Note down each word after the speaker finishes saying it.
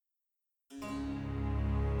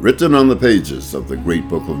Written on the pages of the great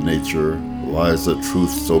book of nature lies a truth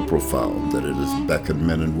so profound that it has beckoned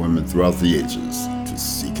men and women throughout the ages to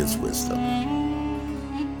seek its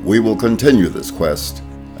wisdom. We will continue this quest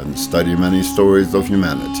and study many stories of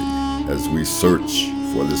humanity as we search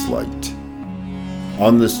for this light.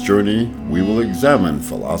 On this journey, we will examine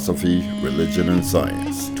philosophy, religion, and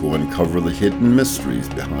science to uncover the hidden mysteries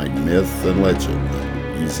behind myth and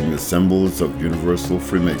legend using the symbols of universal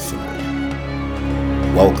Freemasonry.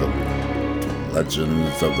 Welcome to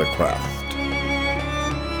Legends of the Craft.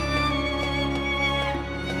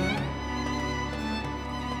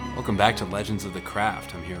 Welcome back to Legends of the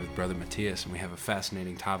Craft. I'm here with Brother Matthias, and we have a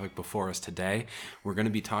fascinating topic before us today. We're going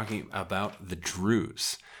to be talking about the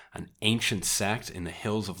Druze, an ancient sect in the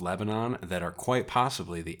hills of Lebanon that are quite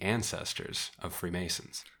possibly the ancestors of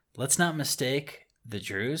Freemasons. Let's not mistake the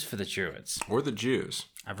Druze for the Druids. Or the Jews.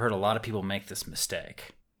 I've heard a lot of people make this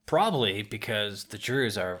mistake. Probably because the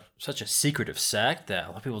Druze are such a secretive sect that a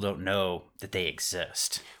lot of people don't know that they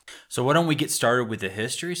exist. So why don't we get started with the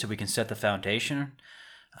history so we can set the foundation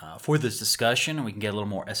for this discussion, and we can get a little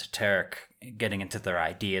more esoteric getting into their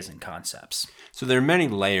ideas and concepts. So there are many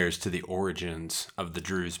layers to the origins of the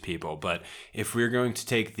Druze people, but if we're going to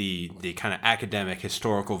take the kind of academic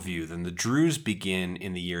historical view, then the Druze begin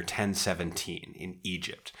in the year 1017 in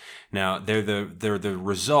Egypt. Now, they're the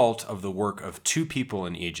result of the work of two people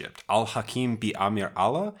in Egypt, Al-Hakim bi Amir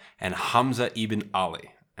Allah and Hamza ibn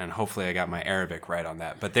Ali. And hopefully I got my Arabic right on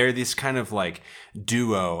that. But they're this kind of like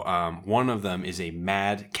duo. One of them is a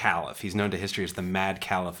mad caliph. He's known to history as the mad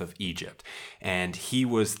caliph of Egypt. And he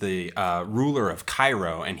was the ruler of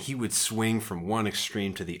Cairo, and he would swing from one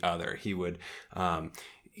extreme to the other. He would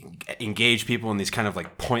engage people in these kind of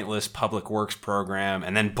like pointless public works program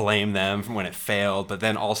and then blame them when it failed, but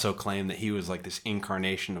then also claim that he was like this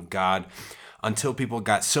incarnation of God, until people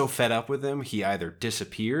got so fed up with him, he either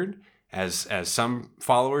disappeared, as some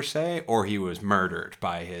followers say, or he was murdered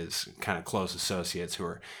by his kind of close associates who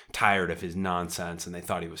were tired of his nonsense and they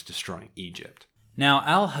thought he was destroying Egypt. Now,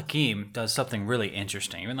 Al-Hakim does something really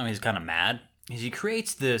interesting, even though he's kind of mad. He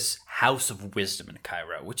creates this House of Wisdom in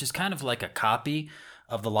Cairo, which is kind of like a copy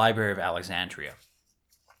of the Library of Alexandria.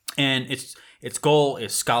 And its goal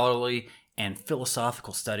is scholarly and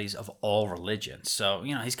philosophical studies of all religions. So,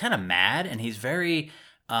 he's kind of mad, and he's very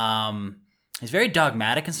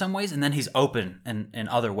dogmatic in some ways, and then he's open in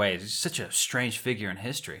other ways. He's such a strange figure in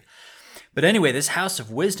history. But anyway, this House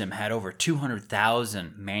of Wisdom had over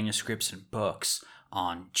 200,000 manuscripts and books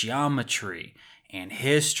on geometry and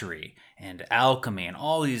history and alchemy and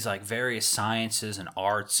all these like various sciences and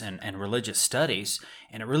arts and religious studies,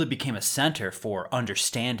 and it really became a center for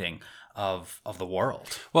understanding of the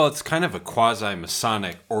world. Well, it's kind of a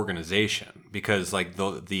quasi-Masonic organization because like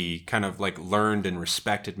the kind of like learned and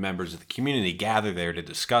respected members of the community gather there to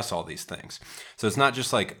discuss all these things. So it's not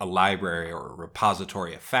just like a library or a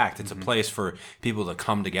repository of fact. It's a place for people to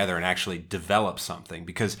come together and actually develop something,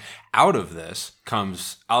 because out of this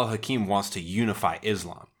comes Al-Hakim wants to unify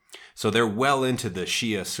Islam. So they're well into the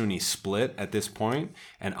Shia-Sunni split at this point,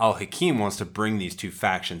 and Al-Hakim wants to bring these two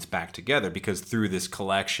factions back together because through this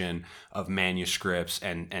collection of manuscripts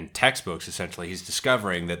and textbooks, essentially, he's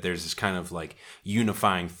discovering that there's this kind of like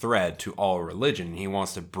unifying thread to all religion, and he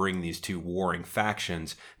wants to bring these two warring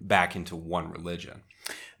factions back into one religion.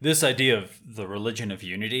 This idea of the religion of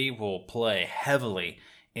unity will play heavily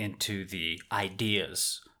into the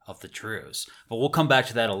ideas of the Druze, but we'll come back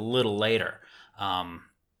to that a little later.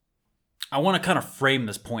 I want to kind of frame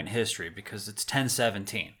this point in history because it's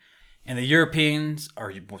 1017, and the Europeans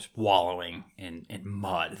are wallowing in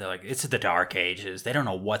mud. They're like, it's the Dark Ages. They don't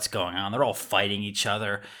know what's going on. They're all fighting each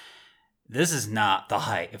other. This is not the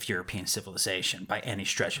height of European civilization by any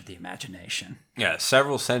stretch of the imagination. Yeah,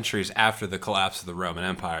 several centuries after the collapse of the Roman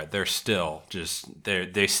Empire, they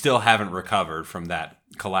still haven't recovered from that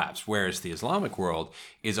collapse, whereas the Islamic world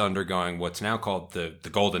is undergoing what's now called the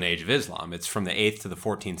Golden Age of Islam. It's from the 8th to the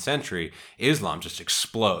 14th century. Islam just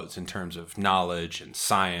explodes in terms of knowledge and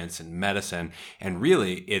science and medicine, and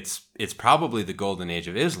really it's probably the Golden Age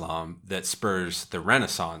of Islam that spurs the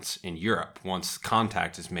Renaissance in Europe once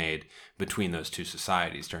contact is made between those two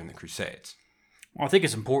societies during the Crusades. Well, I think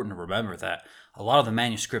it's important to remember that a lot of the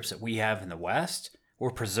manuscripts that we have in the West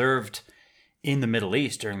were preserved in the Middle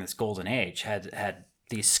East during this Golden Age. Had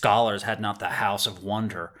these scholars had not the House of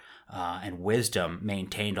Wonder and Wisdom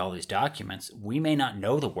maintained all these documents, we may not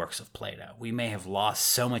know the works of Plato. We may have lost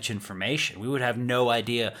so much information. We would have no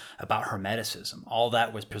idea about Hermeticism. All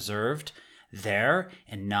that was preserved there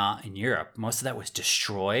and not in Europe. Most of that was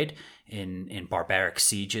destroyed in barbaric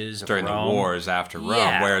sieges of During Rome. the wars after Rome,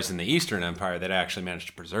 Yeah. whereas in the Eastern Empire, they'd actually managed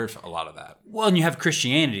to preserve a lot of that. Well, and you have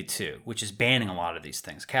Christianity too, which is banning a lot of these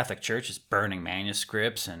things. Catholic Church is burning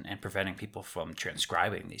manuscripts and preventing people from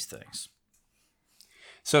transcribing these things.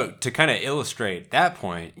 So to kind of illustrate that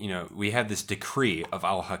point, we have this decree of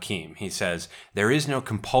Al-Hakim. He says, there is no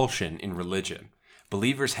compulsion in religion.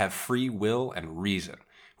 Believers have free will and reason,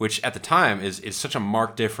 which at the time is such a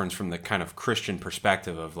marked difference from the kind of Christian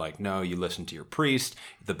perspective of like, no, you listen to your priest.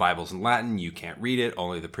 If the Bible's in Latin, you can't read it.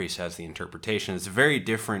 Only the priest has the interpretation. It's a very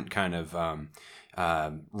different kind of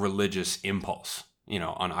religious impulse,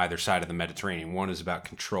 on either side of the Mediterranean. One is about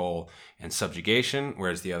control and subjugation,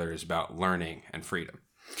 whereas the other is about learning and freedom.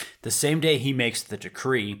 The same day he makes the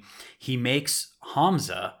decree, he makes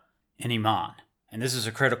Hamza an imam. And this is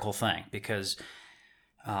a critical thing because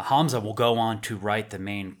Hamza will go on to write the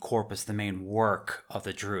main corpus, the main work of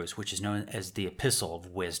the Druze, which is known as the Epistle of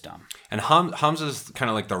Wisdom. And Hamza's kind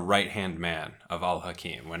of like the right-hand man of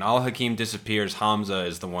Al-Hakim. When Al-Hakim disappears, Hamza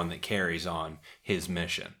is the one that carries on his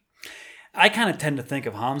mission. I kind of tend to think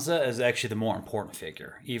of Hamza as actually the more important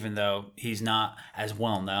figure, even though he's not as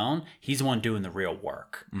well known. He's the one doing the real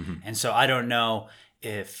work. Mm-hmm. And so I don't know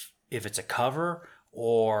if it's a cover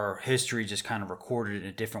or history just kind of recorded it in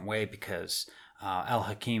a different way because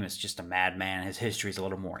Al-Hakim is just a madman. His history is a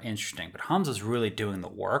little more interesting. But Hamza's really doing the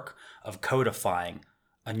work of codifying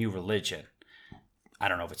a new religion. I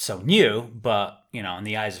don't know if it's so new, but, in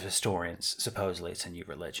the eyes of historians, supposedly it's a new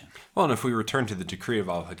religion. Well, and if we return to the decree of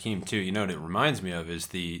Al-Hakim, too, what it reminds me of is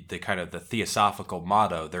the kind of the theosophical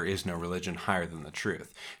motto, there is no religion higher than the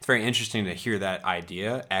truth. It's very interesting to hear that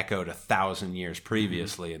idea echoed 1,000 years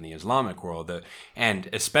previously in the Islamic world, and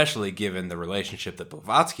especially given the relationship that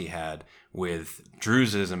Blavatsky had with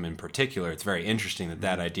Druzism in particular. It's very interesting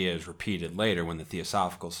that idea is repeated later when the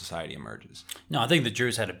Theosophical Society emerges. No, I think the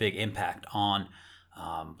Druze had a big impact on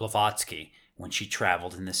Blavatsky when she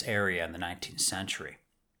traveled in this area in the 19th century.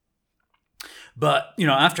 But,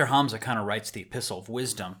 after Hamza kind of writes the Epistle of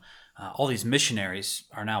Wisdom, all these missionaries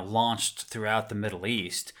are now launched throughout the Middle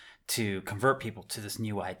East to convert people to this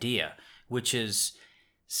new idea, which is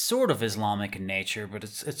sort of Islamic in nature, but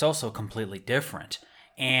it's also completely different.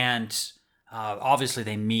 And obviously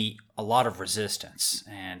they meet a lot of resistance,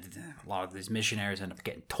 and a lot of these missionaries end up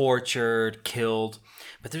getting tortured, killed.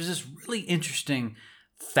 But there's this really interesting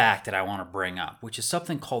fact that I want to bring up, which is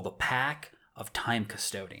something called the Pact of Time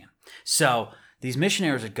Custodian. So these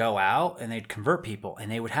missionaries would go out and they'd convert people,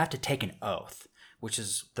 and they would have to take an oath, which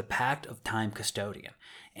is the Pact of Time Custodian.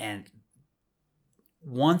 And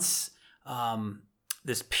once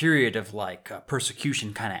this period of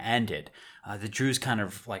persecution kind of ended, the Druze kind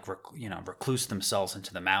of reclused themselves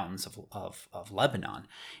into the mountains of Lebanon,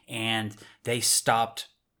 and they stopped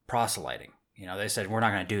proselyting. They said, we're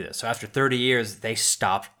not going to do this. So after 30 years, they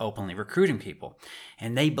stopped openly recruiting people.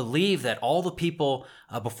 And they believe that all the people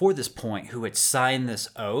before this point who had signed this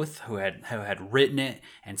oath, who had written it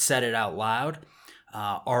and said it out loud,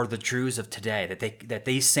 are the Druze of today. That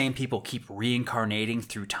these same people keep reincarnating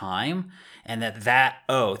through time, and that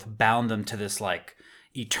oath bound them to this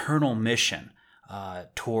eternal mission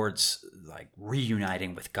towards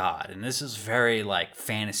reuniting with God. And this is very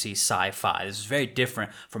fantasy sci-fi. This is very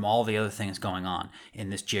different from all the other things going on in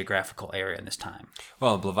this geographical area in this time.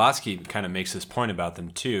 Well, Blavatsky kind of makes this point about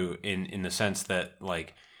them too, in the sense that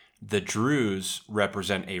the Druze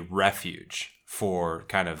represent a refuge for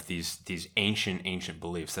kind of these ancient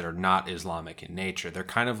beliefs that are not Islamic in nature. They're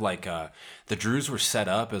kind of the Druze were set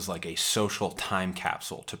up as a social time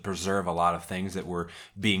capsule to preserve a lot of things that were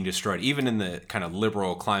being destroyed. Even in the kind of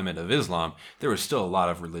liberal climate of Islam, there was still a lot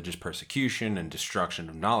of religious persecution and destruction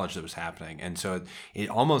of knowledge that was happening. And so it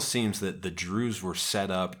almost seems that the Druze were set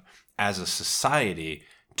up as a society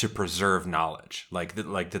to preserve knowledge,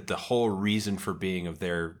 that the whole reason for being of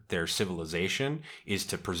their civilization is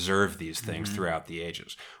to preserve these things throughout the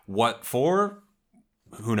ages. What for?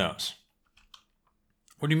 Who knows?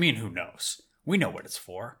 What do you mean, who knows? We know what it's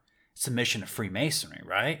for. It's a mission of Freemasonry,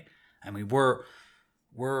 right? I mean,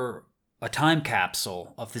 we're a time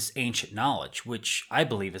capsule of this ancient knowledge, which I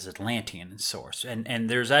believe is Atlantean in source. And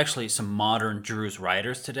there's actually some modern Druze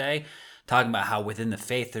writers today talking about how within the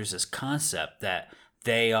faith there's this concept that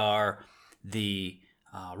they are the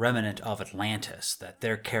remnant of Atlantis, that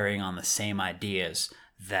they're carrying on the same ideas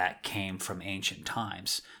that came from ancient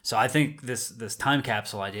times. So I think this time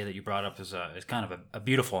capsule idea that you brought up is kind of a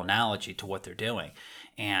beautiful analogy to what they're doing.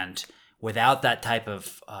 And without that type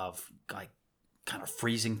of kind of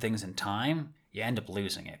freezing things in time, you end up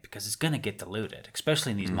losing it because it's going to get diluted,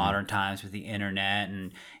 especially in these modern times with the internet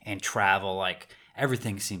and travel. Like,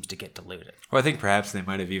 everything seems to get diluted. Well, I think perhaps they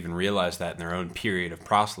might have even realized that in their own period of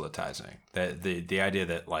proselytizing. That the idea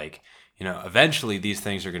that, like, you know, eventually these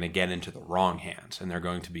things are going to get into the wrong hands and they're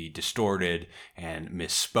going to be distorted and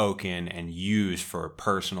misspoken and used for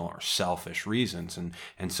personal or selfish reasons.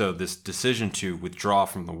 And so this decision to withdraw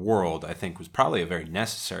from the world, I think, was probably a very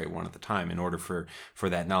necessary one at the time in order for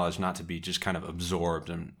that knowledge not to be just kind of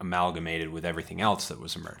absorbed and amalgamated with everything else that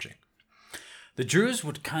was emerging. The Druze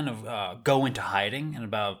would kind of go into hiding in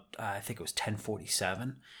about, I think it was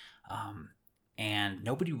 1047. And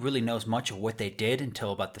nobody really knows much of what they did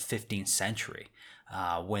until about the 15th century,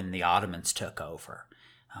 when the Ottomans took over.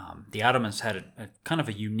 The Ottomans had a kind of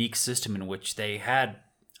a unique system in which they had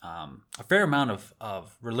a fair amount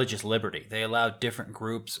of religious liberty. They allowed different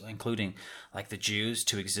groups, including like the Jews,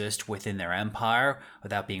 to exist within their empire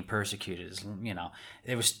without being persecuted. You know,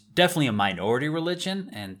 it was definitely a minority religion,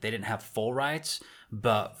 and they didn't have full rights.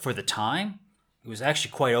 But for the time, it was actually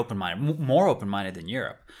quite open-minded, more open-minded than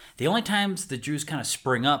Europe. The only times the Jews kind of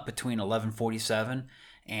spring up between 1147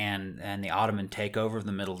 and the Ottoman takeover of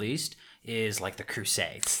the Middle East is like the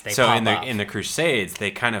Crusades. They so pop in the Crusades, they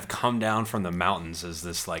kind of come down from the mountains as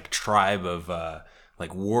this like tribe of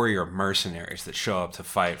like warrior mercenaries that show up to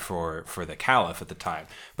fight for the Caliph at the time.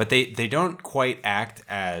 But they don't quite act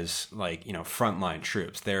as, like, you know, frontline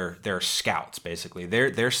troops. They're scouts, basically.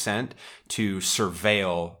 They're sent to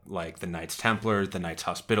surveil, like, the Knights Templars, the Knights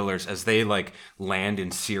Hospitallers as they like land in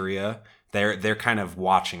Syria. They're kind of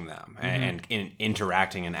watching them and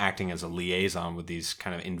interacting and acting as a liaison with these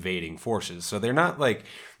kind of invading forces. So they're not like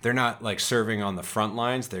serving on the front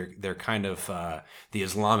lines. They're kind of the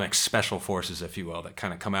Islamic special forces, if you will, that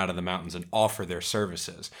kind of come out of the mountains and offer their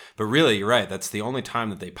services. But really, you're right. That's the only time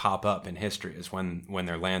that they pop up in history is when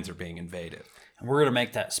their lands are being invaded. And we're going to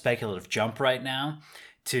make that speculative jump right now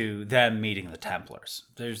to them meeting the Templars.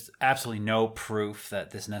 There's absolutely no proof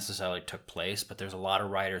that this necessarily took place, but there's a lot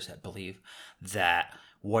of writers that believe that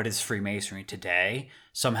what is Freemasonry today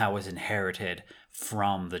somehow was inherited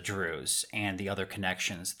from the Druze and the other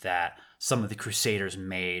connections that some of the Crusaders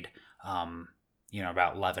made,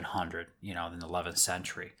 about 1100, in the 11th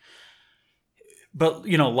century. But,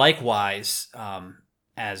 likewise,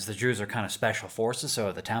 as the Druze are kind of special forces, so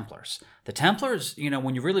are the Templars. The Templars,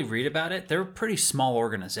 when you really read about it, they're a pretty small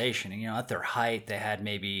organization. At their height, they had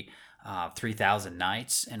maybe 3,000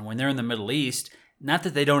 knights. And when they're in the Middle East, not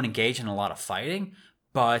that they don't engage in a lot of fighting,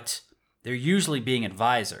 but they're usually being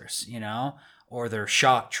advisors, or they're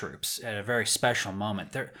shock troops at a very special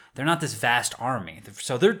moment. They're not this vast army.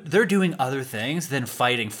 So they're doing other things than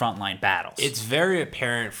fighting frontline battles. It's very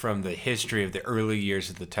apparent from the history of the early years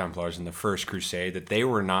of the Templars in the First Crusade that they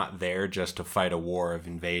were not there just to fight a war of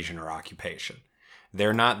invasion or occupation.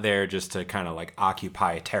 They're not there just to kind of like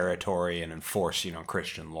occupy territory and enforce,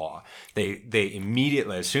 Christian law. They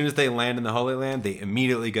immediately, as soon as they land in the Holy Land, they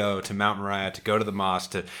immediately go to Mount Moriah to go to the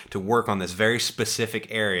mosque to work on this very specific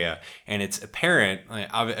area. And it's apparent,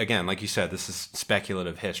 again, like you said, this is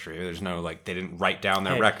speculative history. There's no, they didn't write down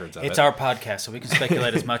their records of it. It's our podcast, so we can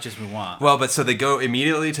speculate as much as we want. Well, but so they go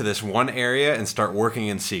immediately to this one area and start working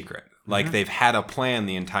in secret. Like they've had a plan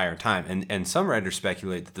the entire time. And some writers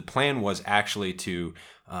speculate that the plan was actually to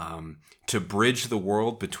bridge the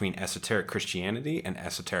world between esoteric Christianity and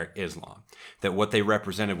esoteric Islam. That what they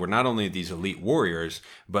represented were not only these elite warriors,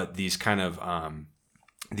 but these kind of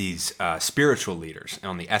spiritual leaders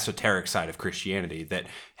on the esoteric side of Christianity that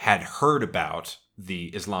had heard about the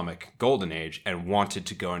Islamic Golden Age and wanted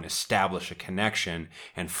to go and establish a connection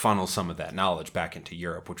and funnel some of that knowledge back into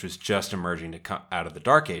Europe, which was just emerging to come out of the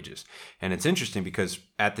Dark Ages. And it's interesting because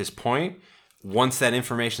at this point, once that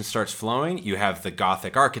information starts flowing, you have the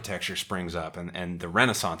Gothic architecture springs up and the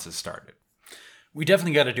Renaissance has started. We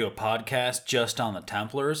definitely got to do a podcast just on the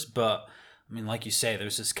Templars, but I mean, like you say,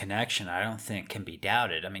 there's this connection I don't think can be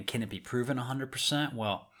doubted. I mean, can it be proven 100%?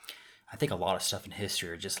 Well, I think a lot of stuff in history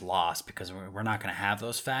are just lost because we're not going to have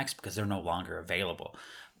those facts because they're no longer available.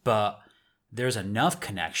 But there's enough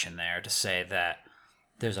connection there to say that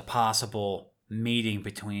there's a possible meeting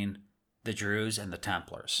between the Druze and the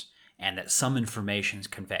Templars and that some information is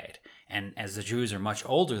conveyed. And as the Druze are much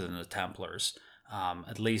older than the Templars,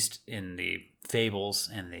 at least in the fables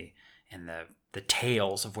and the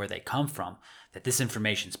tales of where they come from, that this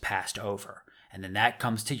information's passed over. And then that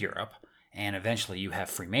comes to Europe. And eventually you have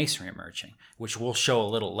Freemasonry emerging, which we'll show a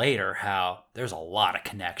little later how there's a lot of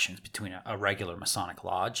connections between a regular Masonic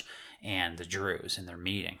lodge and the Druze in their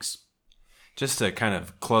meetings. Just to kind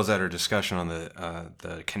of close out our discussion on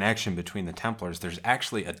the connection between the Templars, there's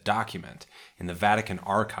actually a document in the Vatican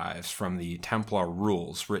archives from the Templar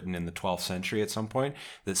rules written in the 12th century at some point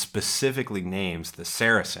that specifically names the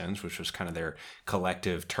Saracens, which was kind of their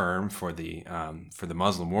collective term for the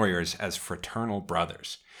Muslim warriors, as fraternal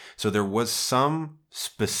brothers. So there was some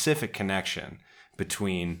specific connection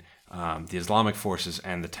between the Islamic forces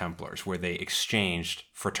and the Templars, where they exchanged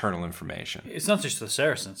fraternal information. It's not just the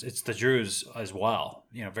Saracens; it's the Druze as well.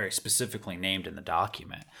 Very specifically named in the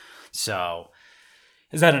document. So,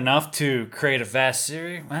 is that enough to create a vast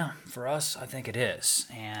series? Well, for us, I think it is,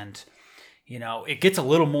 and it gets a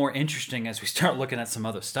little more interesting as we start looking at some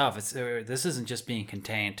other stuff. This isn't just being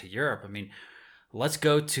contained to Europe. I mean, let's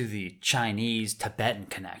go to the Chinese-Tibetan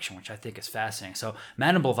connection, which I think is fascinating. So,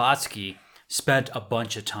 Madame Blavatsky spent a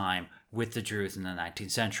bunch of time with the Druze in the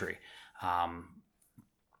 19th century.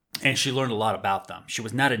 And she learned a lot about them. She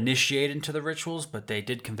was not initiated into the rituals, but they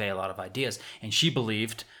did convey a lot of ideas. And she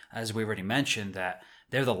believed, as we already mentioned, that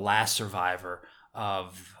they're the last survivor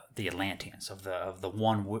of the Atlanteans, of the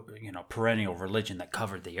one perennial religion that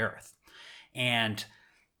covered the earth. And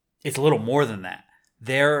it's a little more than that.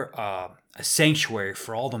 They're a sanctuary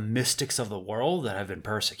for all the mystics of the world that have been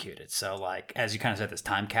persecuted. So, like, as you kind of said, this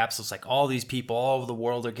time capsule, it's like all these people all over the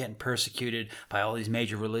world are getting persecuted by all these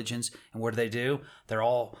major religions. And what do?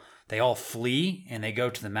 They all flee and they go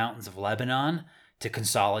to the mountains of Lebanon to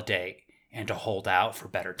consolidate and to hold out for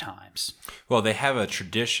better times. Well, they have a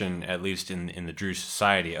tradition, at least in the Druze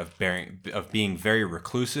society, of being very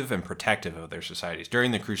reclusive and protective of their societies.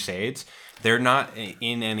 During the Crusades, they're not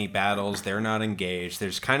in any battles. They're not engaged.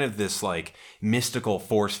 There's kind of this like mystical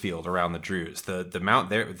force field around the Druze.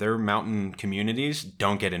 Their mountain communities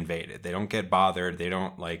don't get invaded. They don't get bothered. They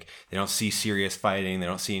don't see serious fighting. They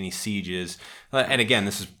don't see any sieges. And again,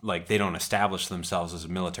 this is like they don't establish themselves as a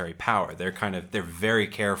military power. They're very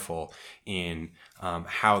careful in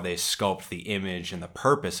how they sculpt the image and the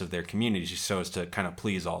purpose of their communities so as to kind of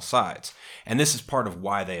please all sides. And this is part of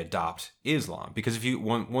why they adopt Islam. Because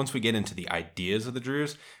once we get into the ideas of the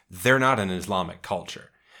Druze, they're not an Islamic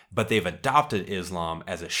culture. But they've adopted Islam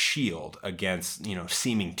as a shield against,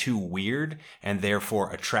 seeming too weird and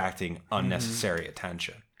therefore attracting unnecessary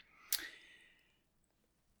attention.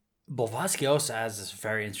 Blavatsky also has this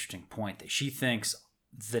very interesting point that she thinks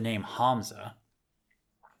the name Hamza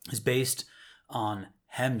is based on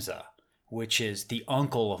Hemza, which is the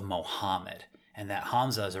uncle of Muhammad, and that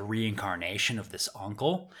Hamza is a reincarnation of this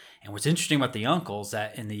uncle. And what's interesting about the uncle is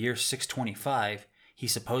that in the year 625, he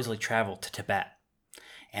supposedly traveled to Tibet,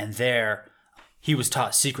 and there he was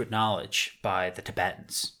taught secret knowledge by the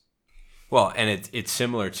Tibetans. Well, and it's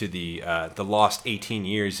similar to the lost 18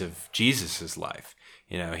 years of Jesus's life.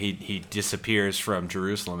 He disappears from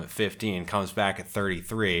Jerusalem at 50 and comes back at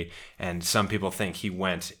 33, and some people think he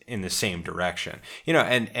went in the same direction.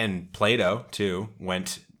 And Plato, too,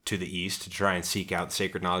 went to the east to try and seek out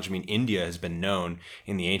sacred knowledge. I mean, India has been known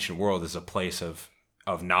in the ancient world as a place of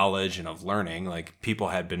knowledge and of learning. Like, people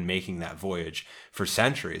had been making that voyage for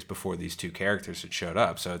centuries before these two characters had showed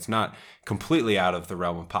up. So it's not completely out of the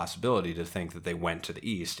realm of possibility to think that they went to the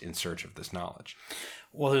east in search of this knowledge.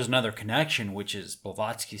 Well, there's another connection, which is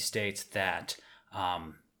Blavatsky states that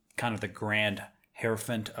kind of the grand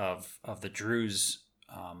hierophant of the Druze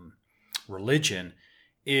religion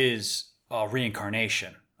is a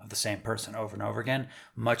reincarnation of the same person over and over again,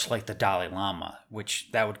 much like the Dalai Lama, which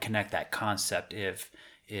that would connect that concept if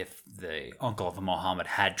the uncle of Muhammad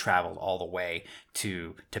had traveled all the way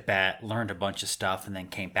to Tibet, learned a bunch of stuff, and then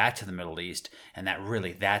came back to the Middle East, and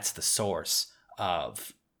that's the source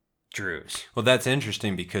of Druze. Well, that's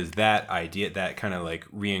interesting because that idea, that kind of like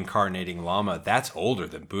reincarnating Lama, that's older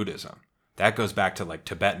than Buddhism. That goes back to like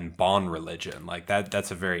Tibetan Bon religion. Like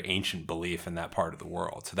that's a very ancient belief in that part of the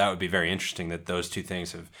world. So that would be very interesting that those two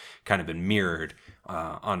things have kind of been mirrored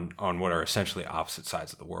on what are essentially opposite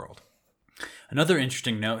sides of the world. Another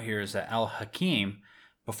interesting note here is that Al-Hakim,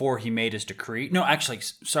 before he made his decree,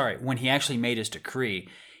 when he actually made his decree,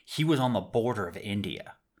 he was on the border of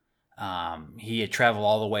India. He had traveled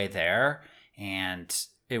all the way there, and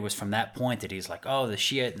it was from that point that he's like, the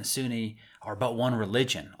Shiite and the Sunni are but one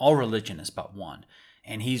religion. All religion is but one.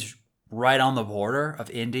 And he's right on the border of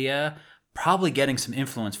India, probably getting some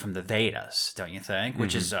influence from the Vedas, don't you think?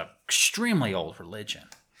 Which is an extremely old religion.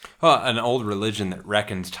 Well, an old religion that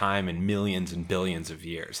reckons time in millions and billions of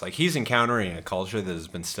years. Like, he's encountering a culture that has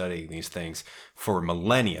been studying these things for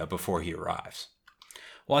millennia before he arrives.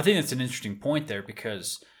 Well, I think that's an interesting point there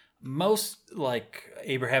because most like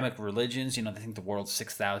Abrahamic religions, they think the world's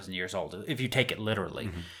 6,000 years old, if you take it literally.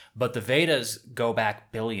 Mm-hmm. But the Vedas go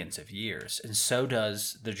back billions of years, and so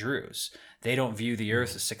does the Druze. They don't view the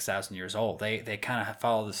Earth as 6,000 years old. They kind of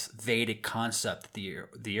follow this Vedic concept that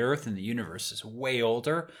the Earth and the universe is way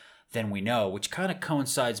older than we know, which kind of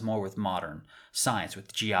coincides more with modern science,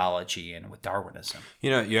 with geology and with Darwinism.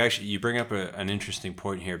 You bring up an interesting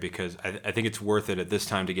point here, because I think it's worth it at this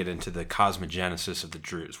time to get into the cosmogenesis of the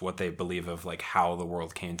Druze, what they believe of like how the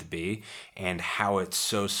world came to be, and how it's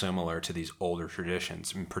so similar to these older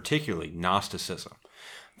traditions, and particularly Gnosticism.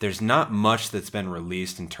 There's not much that's been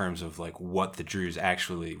released in terms of like what the Druze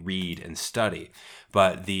actually read and study,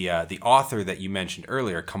 but the author that you mentioned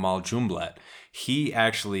earlier, Kamal Jumblat, he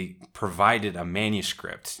actually provided a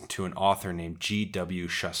manuscript to an author named G.W.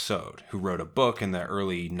 Chassaud, who wrote a book in the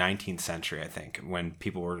early 19th century, I think, when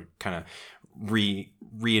people were kind of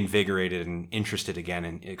reinvigorated and interested again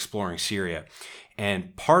in exploring Syria.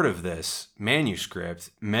 And part of this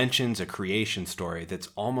manuscript mentions a creation story that's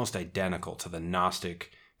almost identical to the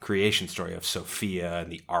Gnostic creation story of Sophia and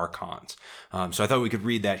the archons. So I thought we could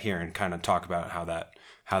read that here and kind of talk about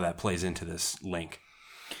how that plays into this link.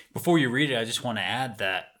 Before you read it, I just want to add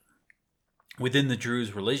that within the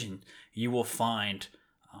Druze religion, you will find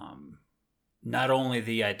not only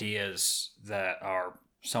the ideas that are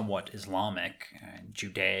somewhat Islamic and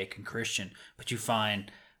Judaic and Christian, but you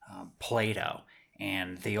find Plato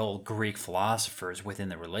and the old Greek philosophers within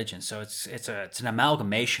the religion. So it's an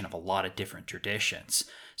amalgamation of a lot of different traditions.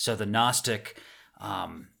 So the Gnostic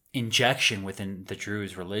injection within the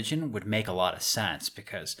Druze religion would make a lot of sense,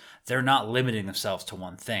 because they're not limiting themselves to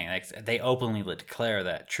one thing. Like, they openly declare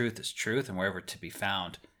that truth is truth, and wherever to be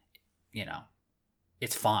found,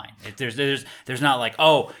 it's fine. There's not like,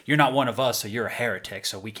 oh, you're not one of us, so you're a heretic,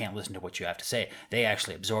 so we can't listen to what you have to say. They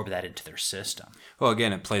actually absorb that into their system. Well,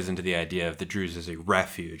 again, it plays into the idea of the Druze as a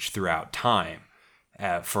refuge throughout time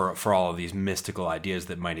for all of these mystical ideas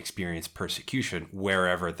that might experience persecution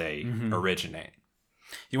wherever they originate.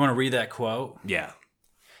 You want to read that quote? Yeah.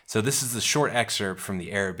 So this is the short excerpt from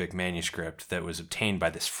the Arabic manuscript that was obtained by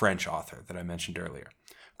this French author that I mentioned earlier.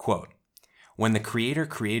 Quote, "When the Creator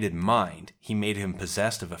created mind, he made him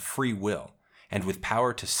possessed of a free will and with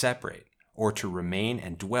power to separate or to remain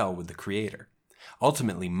and dwell with the Creator.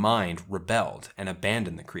 Ultimately, mind rebelled and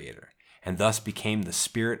abandoned the Creator, and thus became the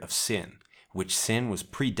spirit of sin, which sin was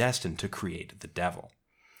predestined to create the devil."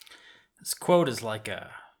 This quote is like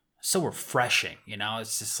so refreshing,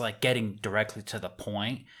 it's just like getting directly to the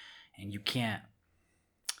point, and you can't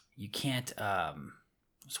what's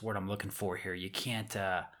the word I'm looking for here? You can't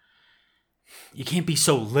be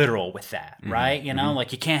so literal with that, right?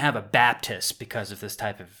 Like, you can't have a Baptist because of this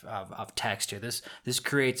type of text here. This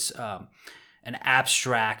creates an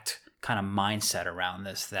abstract kind of mindset around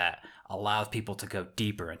this that allows people to go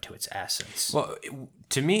deeper into its essence. Well,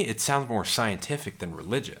 to me, it sounds more scientific than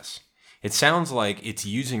religious. It sounds like it's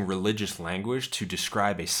using religious language to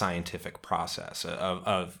describe a scientific process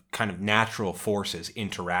of kind of natural forces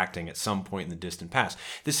interacting at some point in the distant past.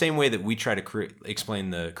 The same way that we try to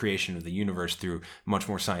explain the creation of the universe through much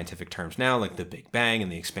more scientific terms now, like the Big Bang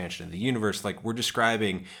and the expansion of the universe. Like, we're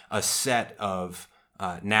describing a set of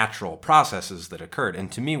natural processes that occurred.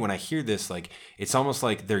 And to me, when I hear this, like, it's almost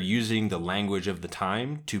like they're using the language of the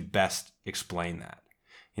time to best explain that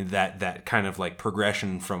kind of like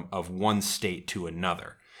progression of one state to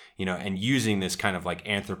another, and using this kind of like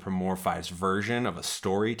anthropomorphized version of a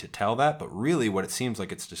story to tell that. But really what it seems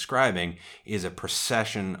like it's describing is a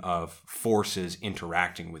procession of forces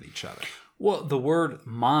interacting with each other. Well, the word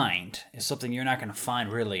mind is something you're not going to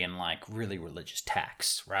find really in like really religious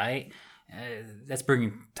texts, right? That's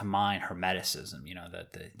bringing to mind Hermeticism,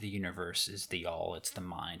 that the universe is the all, it's the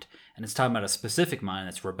mind. And it's talking about a specific mind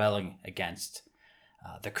that's rebelling against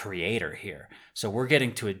the Creator here. So we're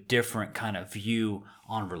getting to a different kind of view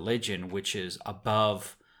on religion, which is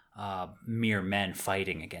above mere men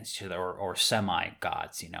fighting against each other, or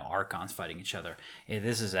semi-gods, archons fighting each other.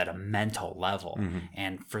 This is at a mental level.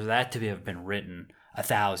 And for that to have been written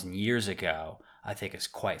 1,000 years ago, I think is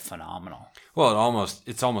quite phenomenal. Well,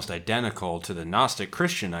 it's almost identical to the Gnostic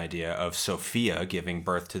Christian idea of Sophia giving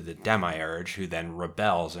birth to the demiurge, who then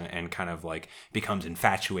rebels and kind of like becomes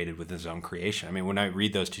infatuated with his own creation. I mean, when I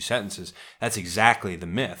read those two sentences, that's exactly the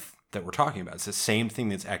myth that we're talking about. It's the same thing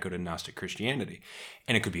that's echoed in Gnostic Christianity.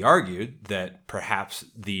 And it could be argued that perhaps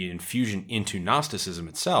the infusion into Gnosticism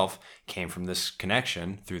itself came from this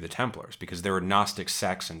connection through the Templars, because there were Gnostic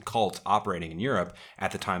sects and cults operating in Europe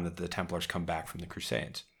at the time that the Templars come back from the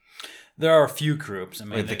Crusades. There are a few groups. I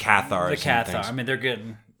mean, like the Cathars. The Cathars. I mean, they're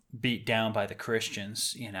getting beat down by the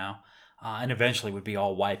Christians, and eventually would be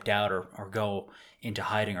all wiped out or go into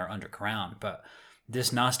hiding or underground. But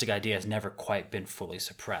this Gnostic idea has never quite been fully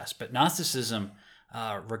suppressed. But Gnosticism,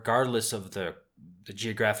 regardless of the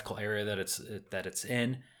geographical area that it's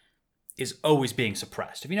in, is always being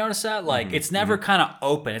suppressed. Have you noticed that? Like, it's never kind of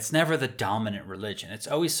open. It's never the dominant religion. It's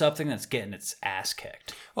always something that's getting its ass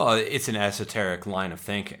kicked. Well, it's an esoteric line of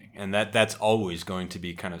thinking, and that's always going to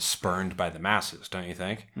be kind of spurned by the masses, don't you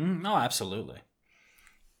think? No, absolutely.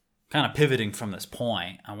 Kind of pivoting from this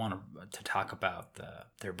point, I want to talk about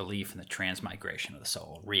their belief in the transmigration of the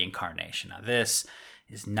soul, reincarnation. Now, this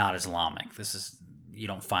is not Islamic. You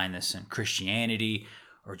don't find this in Christianity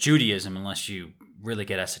or Judaism unless you really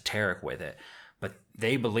get esoteric with it. But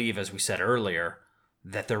they believe, as we said earlier,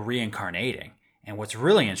 that they're reincarnating. And what's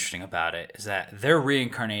really interesting about it is that they're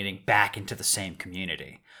reincarnating back into the same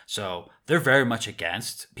community. So they're very much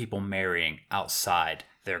against people marrying outside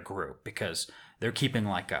their group because they're keeping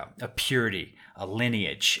like a purity, a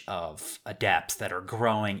lineage of adepts that are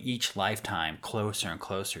growing each lifetime closer and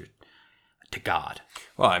closer to God.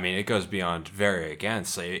 Well, I mean, it goes beyond very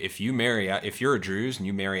against. So if you're a Druze and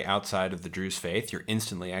you marry outside of the Druze faith, you're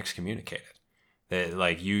instantly excommunicated.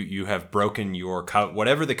 Like you have broken your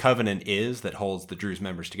whatever the covenant is that holds the Druze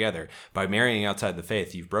members together. By marrying outside the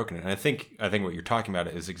faith, you've broken it. And I think what you're talking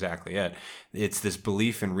about is exactly it. It's this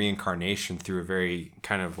belief in reincarnation through a very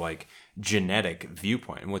kind of like genetic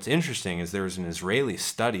viewpoint. And what's interesting is there was an Israeli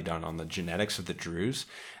study done on the genetics of the Druze.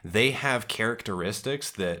 They have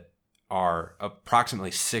characteristics that are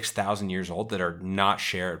approximately 6,000 years old that are not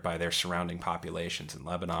shared by their surrounding populations in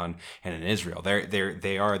Lebanon and in Israel.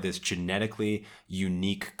 They are this genetically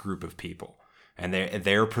unique group of people. And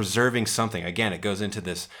they're preserving something. Again, it goes into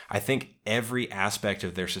this. I think every aspect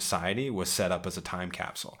of their society was set up as a time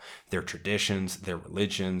capsule. Their traditions, their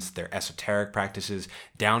religions, their esoteric practices,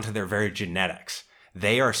 down to their very genetics.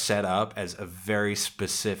 They are set up as a very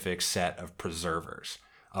specific set of preservers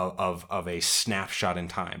of a snapshot in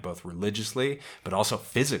time, both religiously, but also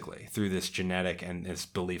physically through this genetic and this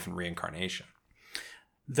belief in reincarnation.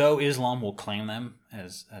 Though Islam will claim them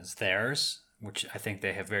as theirs, which I think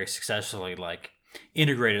they have very successfully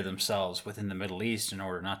integrated themselves within the Middle East in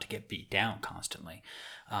order not to get beat down constantly.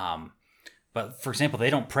 But for example, they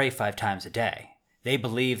don't pray 5 times a day. They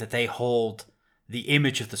believe that they hold the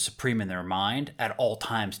image of the Supreme in their mind at all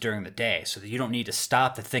times during the day, so that you don't need to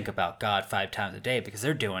stop to think about God 5 times a day because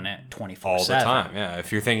they're doing it 24/7. All the time, yeah.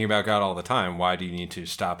 If you're thinking about God all the time, why do you need to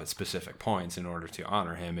stop at specific points in order to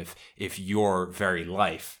honor him if your very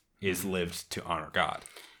life is lived to honor God?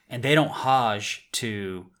 And they don't Hajj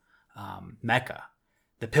to Mecca.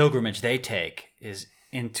 The pilgrimage they take is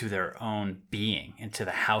into their own being, into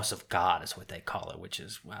the house of God is what they call it, which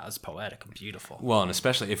is, wow, it's poetic and beautiful. Well, and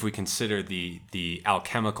especially if we consider the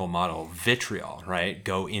alchemical model, vitriol, right?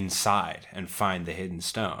 Go inside and find the hidden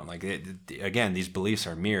stone. Again, these beliefs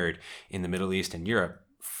are mirrored in the Middle East and Europe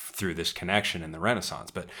through this connection in the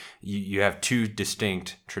Renaissance. But you have 2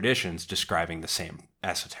 distinct traditions describing the same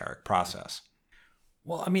esoteric process.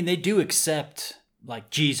 Well, I mean, they do accept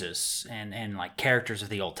Jesus and like characters of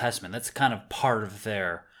the Old Testament. That's kind of part of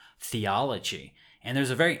their theology. And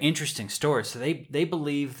there's a very interesting story. So they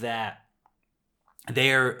believe that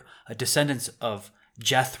they're descendants of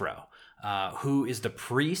Jethro, who is the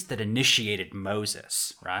priest that initiated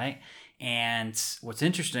Moses, right? And what's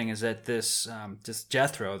interesting is that this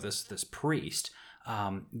Jethro, this priest,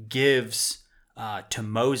 gives to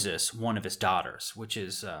Moses one of his daughters, which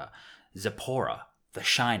is Zipporah, the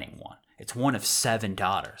shining one. It's one of 7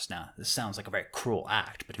 daughters. Now, this sounds like a very cruel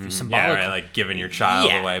act, but if you symbolic, right, like giving your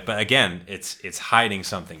child away. But again, it's hiding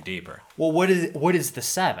something deeper. Well, what is the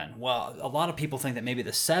 7? Well, a lot of people think that maybe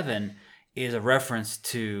the 7 is a reference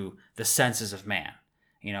to the senses of man.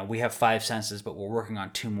 You know, we have 5 senses, but we're working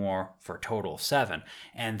on 2 more for a total of 7,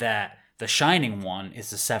 and that the shining one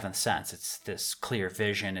is the 7th sense. It's this clear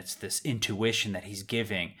vision. It's this intuition that he's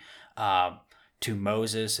giving to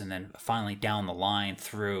Moses, and then finally down the line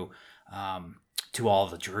through to all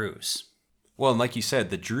the Druze. Well, and like you said,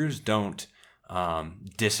 the Druze don't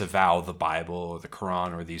disavow the Bible or the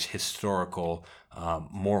Quran or these historical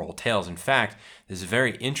moral tales. In fact, there's a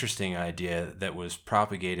very interesting idea that was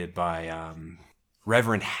propagated by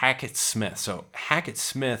Reverend Hackett Smith. So Hackett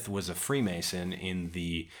Smith was a Freemason in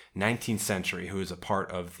the 19th century who was a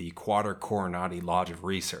part of the Quater Coronati Lodge of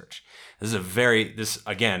Research. This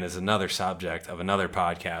again is another subject of another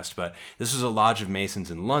podcast, but this was a lodge of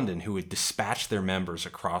Masons in London who would dispatch their members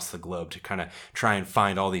across the globe to kind of try and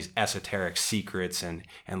find all these esoteric secrets and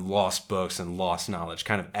lost books and lost knowledge,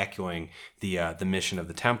 kind of echoing the mission of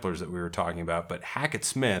the Templars that we were talking about. But Hackett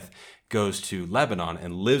Smith goes to Lebanon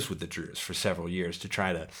and lives with the Druze for several years to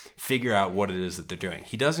try to figure out what it is that they're doing.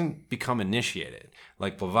 He doesn't become initiated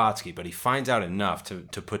like Blavatsky, but he finds out enough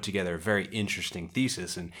to put together a very interesting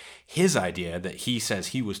thesis. And his idea that he says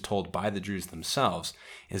he was told by the Druze themselves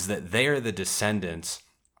is that they are the descendants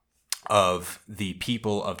of the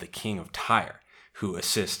people of the king of Tyre, who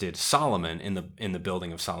assisted Solomon in the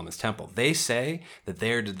building of Solomon's temple. They say that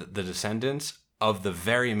they are the descendants of the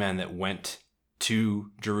very men that went to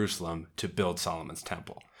Jerusalem to build Solomon's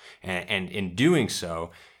temple. And in doing so,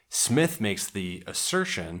 Smith makes the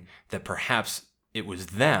assertion that perhaps it was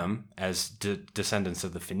them, as descendants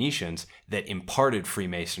of the Phoenicians, that imparted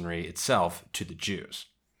Freemasonry itself to the Jews.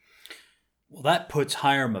 Well, that puts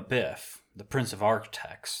Hiram Abiff, the Prince of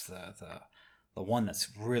Architects, the one that's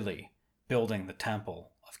really building the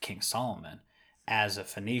temple of King Solomon, as a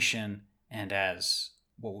Phoenician and as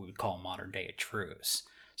what we would call modern day a Druze.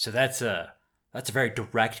 So that's a very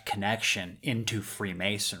direct connection into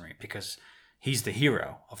Freemasonry, because he's the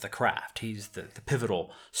hero of the craft. He's the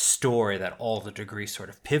pivotal story that all the degrees sort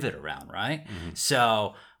of pivot around, right? Mm-hmm.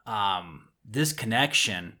 So this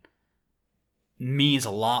connection means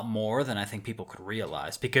a lot more than I think people could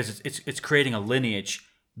realize, because it's creating a lineage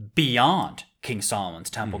beyond King Solomon's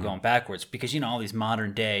temple, mm-hmm. going backwards. Because, all these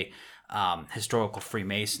modern day historical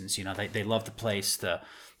Freemasons, they love to place the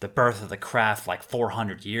birth of the craft like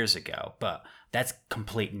 400 years ago, but that's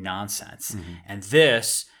complete nonsense. Mm-hmm. And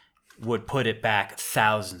this would put it back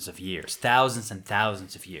thousands and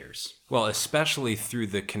thousands of years. Well, especially through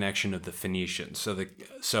the connection of the Phoenicians.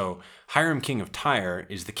 So Hiram, king of Tyre,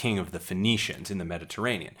 is the king of the Phoenicians in the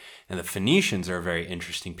Mediterranean. And the Phoenicians are a very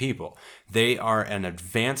interesting people. They are an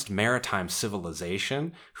advanced maritime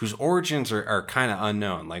civilization whose origins are kind of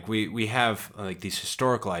unknown. Like we have like these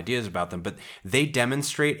historical ideas about them, but they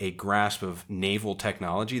demonstrate a grasp of naval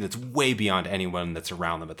technology that's way beyond anyone that's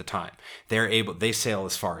around them at the time. They sail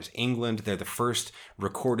as far as England. They're the first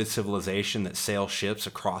recorded civilization that sail ships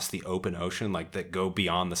across the open ocean, like that go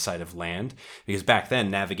beyond the sight of land. Because back then,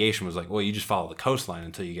 navigation was like, well, you just follow the coastline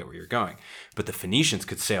until you get where you're going. But the Phoenicians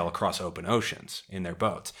could sail across open oceans in their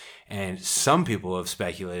boats. And some people have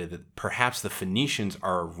speculated that perhaps the Phoenicians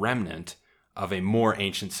are a remnant of a more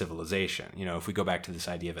ancient civilization. If we go back to this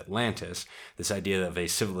idea of Atlantis, this idea of a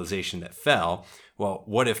civilization that fell, well,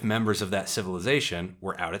 what if members of that civilization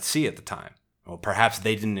were out at sea at the time? Well, perhaps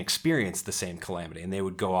they didn't experience the same calamity, and they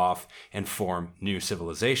would go off and form new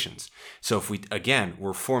civilizations. So if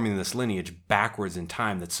we're forming this lineage backwards in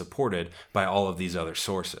time that's supported by all of these other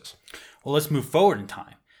sources. Well, let's move forward in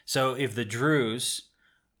time. So if the Druze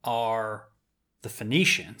are the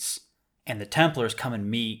Phoenicians and the Templars come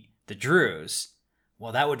and meet the Druze,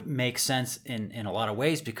 well, that would make sense in a lot of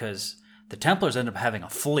ways, because the Templars end up having a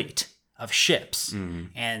fleet of ships. Mm-hmm.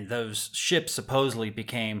 And those ships supposedly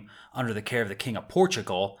became under the care of the King of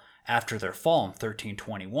Portugal after their fall in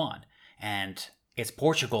 1321. And it's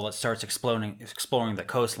Portugal that starts exploring the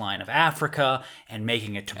coastline of Africa and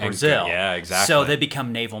making it to Brazil. Yeah, exactly. So they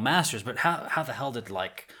become naval masters. But how the hell did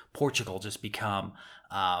Portugal just become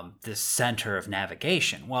this center of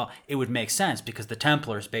navigation? Well, it would make sense, because the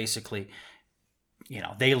Templars basically,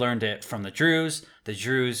 they learned it from the Druze. The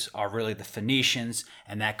Druze are really the Phoenicians,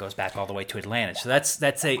 and that goes back all the way to Atlantis. So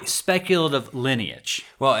that's a speculative lineage.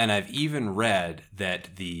 Well, and I've even read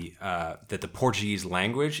that the Portuguese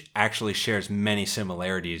language actually shares many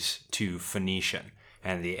similarities to Phoenician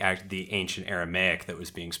and the ancient Aramaic that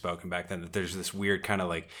was being spoken back then. That there's this weird kind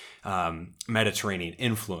of Mediterranean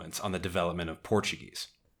influence on the development of Portuguese.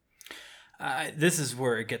 This is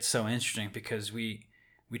where it gets so interesting, because we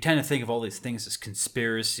tend to think of all these things as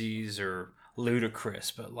conspiracies or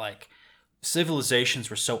ludicrous, but civilizations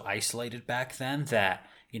were so isolated back then that,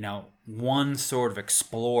 one sort of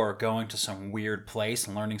explorer going to some weird place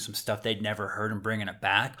and learning some stuff they'd never heard and bringing it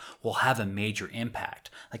back will have a major impact.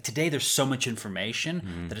 Like today, there's so much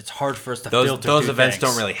information that it's hard for us to filter those through events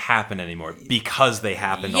things. Don't really happen anymore because they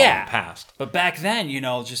happened all in the past. But back then,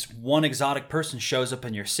 just one exotic person shows up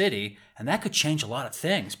in your city, and that could change a lot of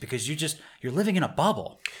things, because you're living in a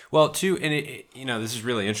bubble. Well, too, and this is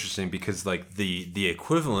really interesting, because the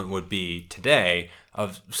equivalent would be today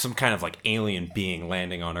of some kind of alien being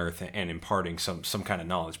landing on Earth and imparting some kind of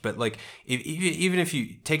knowledge. But even if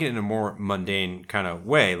you take it in a more mundane kind of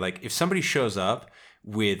way, if somebody shows up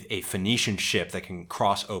with a Phoenician ship that can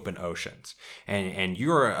cross open oceans, and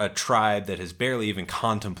you're a tribe that has barely even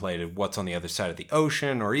contemplated what's on the other side of the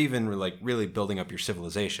ocean, or even really building up your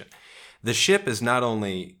civilization, the ship is not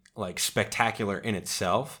only spectacular in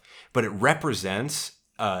itself, but it represents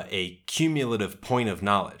a cumulative point of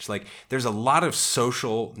knowledge. Like there's a lot of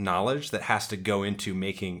social knowledge that has to go into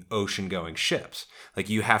making ocean-going ships. Like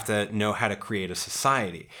you have to know how to create a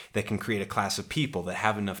society that can create a class of people that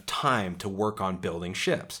have enough time to work on building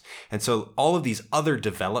ships. And so all of these other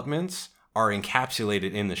developments are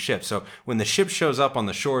encapsulated in the ship. So when the ship shows up on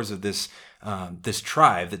the shores of this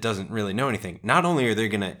tribe that doesn't really know anything, not only are they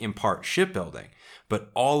going to impart shipbuilding, but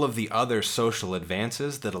all of the other social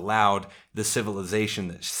advances that allowed the civilization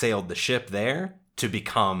that sailed the ship there to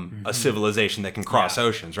become a civilization that can cross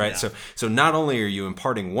oceans, right? Yeah. So not only are you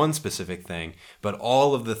imparting one specific thing, but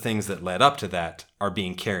all of the things that led up to that are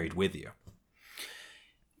being carried with you.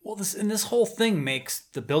 Well, this whole thing makes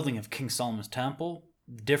the building of King Solomon's Temple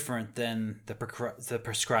different than the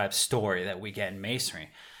prescribed story that we get in Masonry.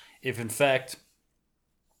 If in fact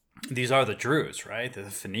these are the Druze, right? They're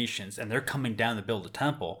the Phoenicians, and they're coming down to build a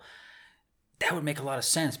temple, that would make a lot of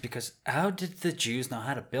sense, because how did the Jews know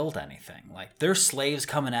how to build anything? Like, they're slaves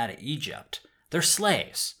coming out of Egypt. They're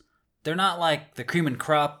slaves. They're not like the cream and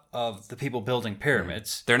crop of the people building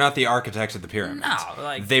pyramids. They're not the architects of the pyramids. No,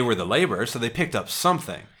 like, they were the laborers, so they picked up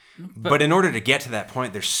something. But in order to get to that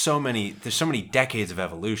point, there's so many decades of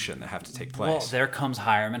evolution that have to take place. Well, there comes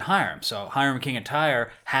Hiram and Hiram. So Hiram, king of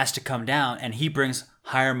Tyre, has to come down, and he brings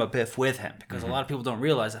Hiram Abiff with him, because a lot of people don't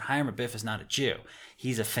realize that Hiram Abiff is not a Jew.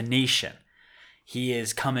 He's a Phoenician. He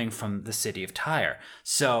is coming from the city of Tyre.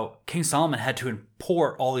 So King Solomon had to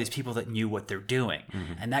import all these people that knew what they're doing.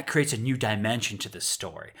 And that creates a new dimension to this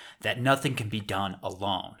story, that nothing can be done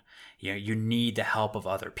alone. You need the help of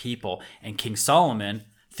other people. And King Solomon,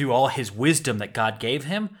 through all his wisdom that God gave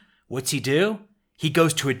him, what's he do? He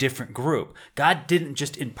goes to a different group. God didn't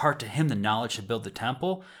just impart to him the knowledge to build the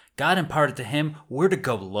temple. God imparted to him where to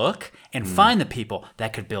go look and find the people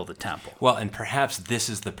that could build the temple. Well, and perhaps this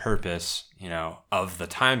is the purpose, of the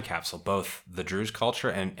time capsule, both the Druze culture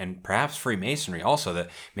and perhaps Freemasonry also, that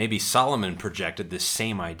maybe Solomon projected this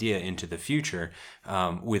same idea into the future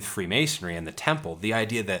with Freemasonry and the temple. The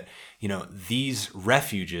idea that, these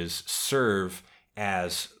refuges serve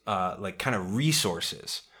as kind of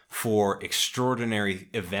resources for extraordinary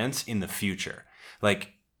events in the future. Like,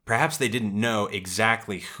 perhaps they didn't know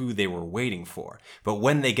exactly who they were waiting for, but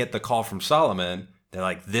when they get the call from Solomon, they're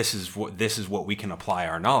like, this is what we can apply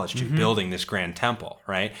our knowledge to, building this grand temple,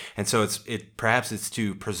 right? And so perhaps it's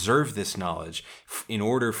to preserve this knowledge in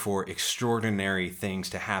order for extraordinary things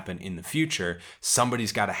to happen in the future.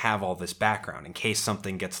 Somebody's got to have all this background in case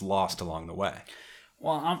something gets lost along the way.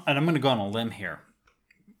 Well, I'm going to go on a limb here,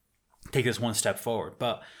 take this one step forward.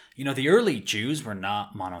 But, the early Jews were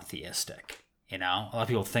not monotheistic. A lot of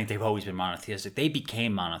people think they've always been monotheistic. They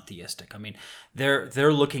became monotheistic. I mean,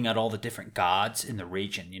 they're looking at all the different gods in the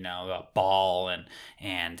region, Baal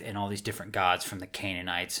and all these different gods from the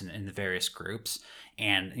Canaanites and the various groups.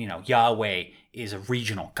 And, Yahweh is a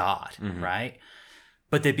regional god, right?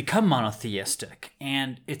 But they become monotheistic.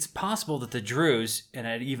 And it's possible that the Druze, and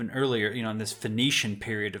at even earlier, in this Phoenician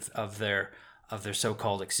period of their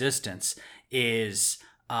so-called existence, is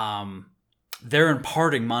they're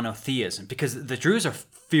imparting monotheism, because the Druze are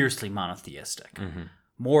fiercely monotheistic,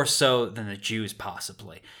 more so than the Jews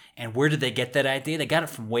possibly. And where did they get that idea? They got it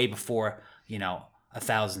from way before,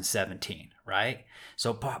 1017, right?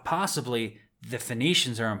 So possibly the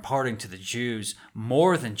Phoenicians are imparting to the Jews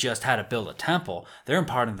more than just how to build a temple. They're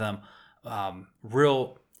imparting them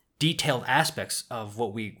real detailed aspects of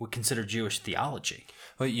what we would consider Jewish theology.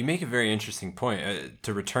 Well, you make a very interesting point.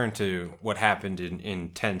 To return to what happened in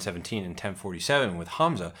 1017 and 1047 with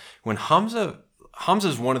Hamza, when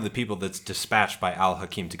Hamza's one of the people that's dispatched by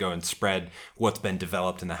Al-Hakim to go and spread what's been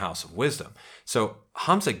developed in the House of Wisdom. So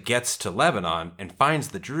Hamza gets to Lebanon and finds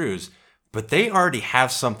the Druze, but they already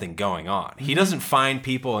have something going on. He doesn't find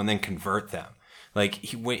people and then convert them.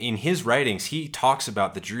 Like, in his writings, he talks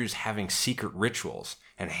about the Druze having secret rituals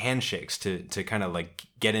and handshakes to kind of like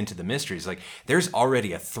get into the mysteries. Like, there's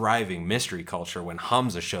already a thriving mystery culture when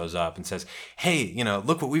Hamza shows up and says, hey,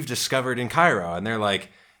 look what we've discovered in Cairo. And they're like,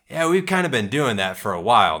 yeah, we've kind of been doing that for a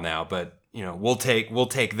while now, but we'll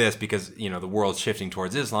take this because, the world's shifting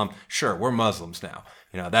towards Islam. Sure, we're Muslims now.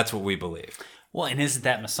 That's what we believe. Well, and isn't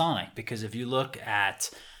that Masonic? Because if you look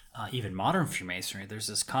at even modern Freemasonry, there's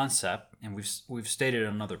this concept, and we've stated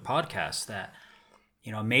on another podcast, that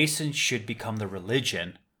Masons should become the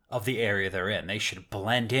religion of the area they're in. They should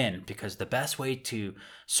blend in, because the best way to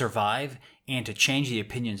survive and to change the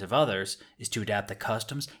opinions of others is to adapt the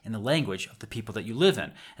customs and the language of the people that you live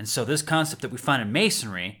in. And so this concept that we find in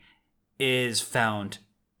Masonry is found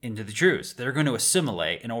into the Druze. They're going to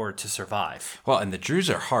assimilate in order to survive. Well, and the Druze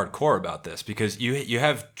are hardcore about this because you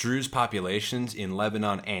have Druze populations in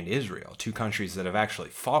Lebanon and Israel, two countries that have actually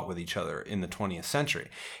fought with each other in the 20th century.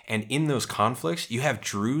 And in those conflicts, you have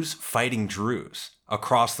Druze fighting Druze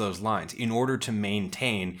across those lines in order to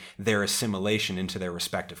maintain their assimilation into their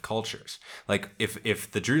respective cultures. Like if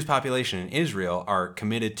the Druze population in Israel are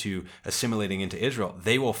committed to assimilating into Israel,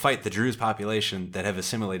 they will fight the Druze population that have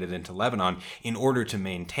assimilated into Lebanon in order to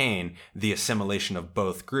maintain the assimilation of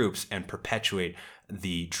both groups and perpetuate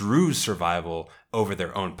the Druze survival over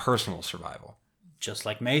their own personal survival. Just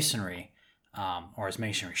like Masonry, or as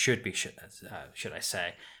Masonry should be, should I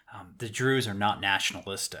say, the Druze are not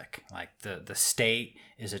nationalistic. Like the state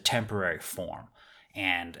is a temporary form,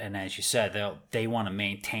 and as you said, they want to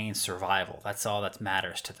maintain survival. That's all that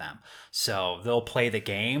matters to them. So they'll play the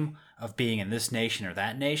game of being in this nation or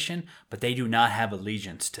that nation, but they do not have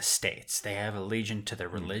allegiance to states. They have allegiance to their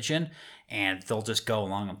religion, and they'll just go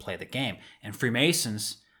along and play the game. And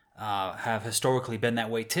Freemasons have historically been that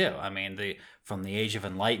way too. I mean, from the Age of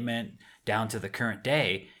Enlightenment down to the current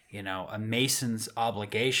day, a Mason's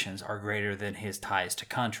obligations are greater than his ties to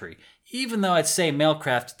country. Even though I'd say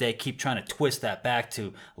Mailcraft today keep trying to twist that back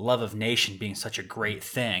to love of nation being such a great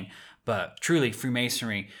thing. But truly,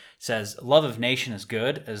 Freemasonry says love of nation is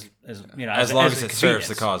good as long as it serves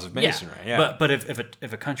the cause of Masonry. Yeah. But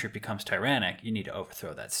if a country becomes tyrannic, you need to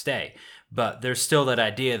overthrow that state. But there's still that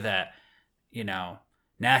idea that,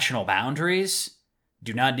 national boundaries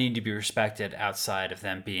do not need to be respected outside of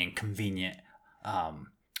them being convenient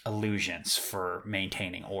illusions for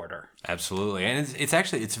maintaining order. Absolutely. And it's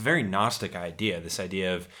actually a very Gnostic idea, this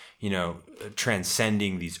idea of,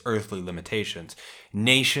 transcending these earthly limitations.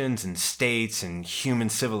 Nations and states and human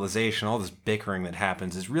civilization, all this bickering that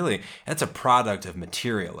happens that's a product of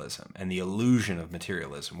materialism and the illusion of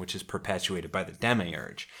materialism, which is perpetuated by the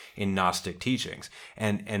demiurge in Gnostic teachings.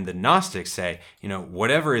 And the Gnostics say,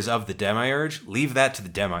 whatever is of the demiurge, leave that to the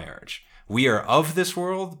demiurge. We are of this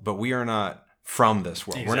world, but we are not from this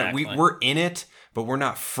world. Exactly. We're in it, but we're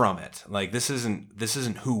not from it. Like this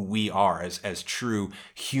isn't who we are as true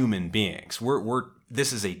human beings.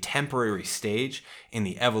 This is a temporary stage in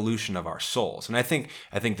the evolution of our souls. And I think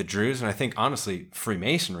the Druze, and I think honestly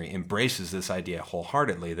Freemasonry embraces this idea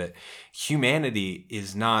wholeheartedly, that humanity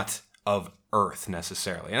is not of Earth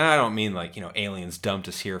necessarily. And I don't mean like, aliens dumped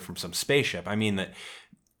us here from some spaceship. I mean that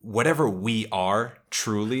whatever we are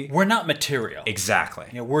truly, we're not material.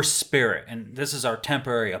 Exactly. We're spirit, and this is our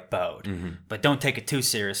temporary abode. Mm-hmm. But don't take it too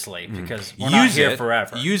seriously because we're not here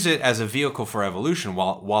forever. Use it as a vehicle for evolution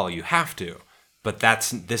while you have to. But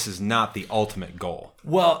this is not the ultimate goal.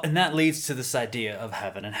 Well, and that leads to this idea of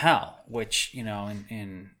heaven and hell, which,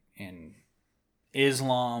 in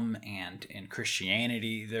Islam and in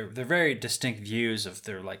Christianity, they're very distinct views of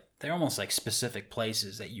they're almost like specific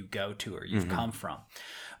places that you go to or you've come from.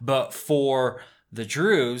 But for the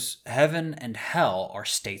Druze, heaven and hell are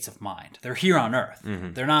states of mind. They're here on earth.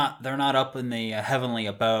 Mm-hmm. They're not up in the heavenly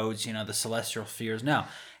abodes, the celestial spheres. No,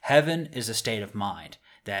 heaven is a state of mind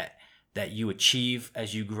that you achieve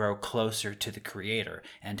as you grow closer to the Creator,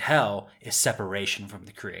 and hell is separation from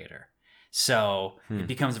the Creator. So it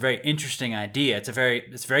becomes a very interesting idea. It's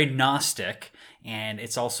very Gnostic, and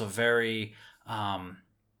it's also very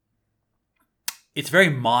it's very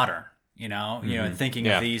modern. Thinking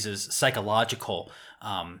of these as psychological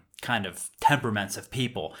kind of temperaments of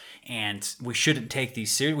people, and we shouldn't take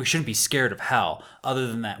these serious. We shouldn't be scared of hell, other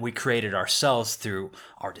than that we created ourselves through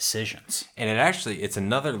our decisions. And it's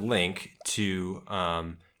another link to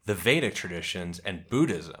the Vedic traditions and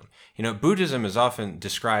Buddhism. Buddhism is often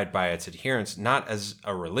described by its adherents not as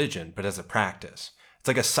a religion, but as a practice. It's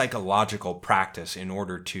like a psychological practice in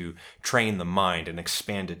order to train the mind and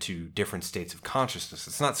expand it to different states of consciousness.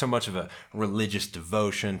 It's not so much of a religious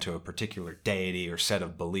devotion to a particular deity or set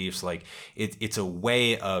of beliefs. Like it's a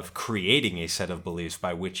way of creating a set of beliefs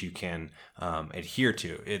by which you can adhere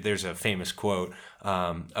to. There's a famous quote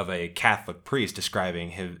of a Catholic priest describing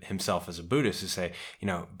himself as a Buddhist who say,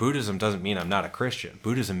 Buddhism doesn't mean I'm not a Christian.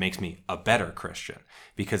 Buddhism makes me a better Christian,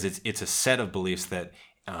 because it's a set of beliefs that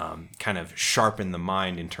kind of sharpen the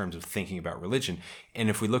mind in terms of thinking about religion. And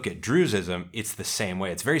if we look at Druzism, it's the same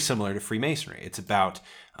way. It's very similar to Freemasonry. It's about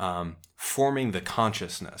forming the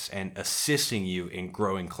consciousness and assisting you in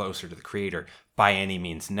growing closer to the Creator by any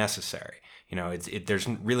means necessary. There's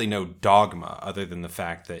really no dogma other than the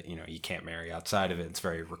fact that, you can't marry outside of it. It's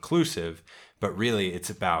very reclusive, but really it's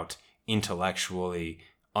about intellectually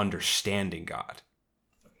understanding God.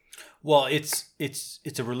 Well, it's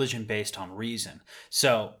a religion based on reason.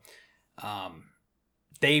 So,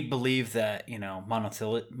 they believe that,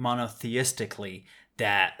 monotheistically,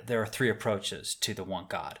 that there are three approaches to the one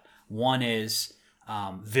God. One is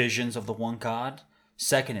visions of the one God.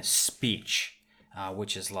 Second is speech,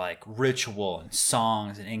 which is like ritual and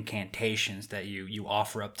songs and incantations that you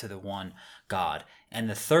offer up to the one God. And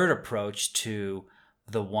the third approach to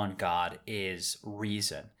the one God is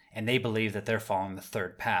reason. And they believe that they're following the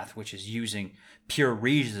third path, which is using pure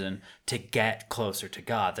reason to get closer to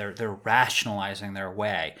God. They're rationalizing their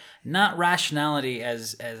way, not rationality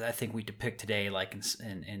as I think we depict today, like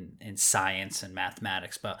in science and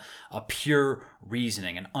mathematics, but a pure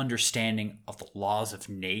reasoning, an understanding of the laws of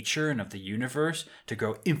nature and of the universe to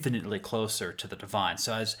grow infinitely closer to the divine.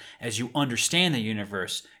 So as you understand the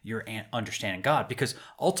universe, you're understanding God, because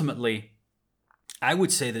ultimately, I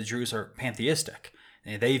would say the Druze are pantheistic.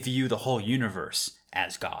 They view the whole universe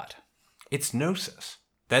as God. It's gnosis.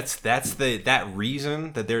 That's that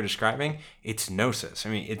reason that they're describing. It's gnosis. I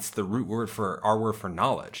mean, it's the root word for our word for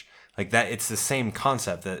knowledge. Like that, it's the same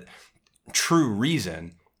concept that true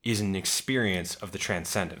reason is an experience of the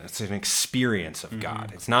transcendent. It's an experience of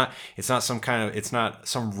God. It's not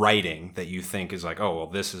some writing that you think is like, oh well,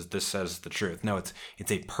 this says the truth. No,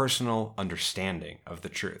 it's a personal understanding of the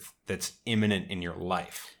truth that's immanent in your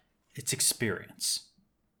life. It's experience.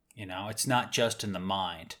 It's not just in the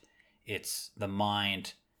mind. It's the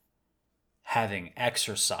mind having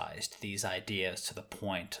exercised these ideas to the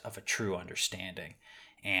point of a true understanding.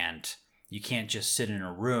 And you can't just sit in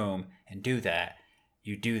a room and do that.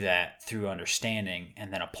 You do that through understanding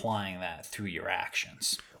and then applying that through your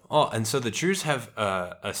actions. Oh, and so the Druze have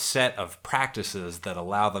a set of practices that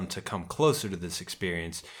allow them to come closer to this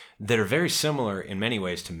experience that are very similar in many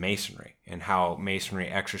ways to Masonry, and how Masonry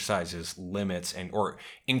exercises limits or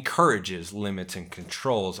encourages limits and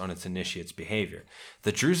controls on its initiate's behavior.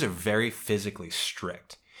 The Druze are very physically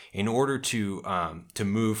strict. In order to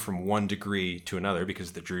move from one degree to another,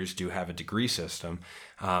 because the Druze do have a degree system,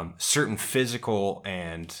 certain physical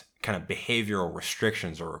and kind of behavioral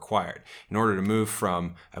restrictions are required. In order to move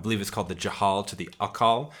from, I believe it's called the Jahal to the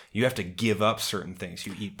Akal, you have to give up certain things.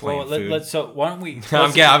 You eat plain food. So why don't we?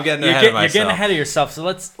 I'm getting ahead of myself. You're getting ahead of yourself. So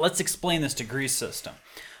let's explain this degree system.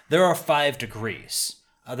 There are 5 degrees.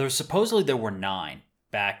 There were 9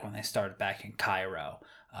 back when they started back in Cairo,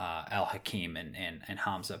 Al-Hakim and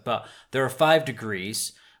Hamza. But there are 5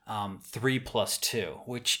 degrees. 3 plus 2,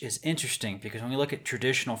 which is interesting because when we look at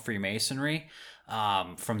traditional Freemasonry,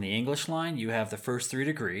 from the English line, you have the first 3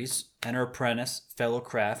 degrees: Enter Apprentice, Fellow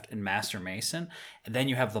Craft, and Master Mason. And then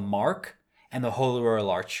you have the Mark and the Holy Royal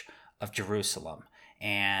Arch of Jerusalem.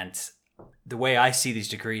 And the way I see these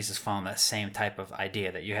degrees is following that same type of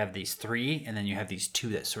idea, that you have these 3 and then you have these 2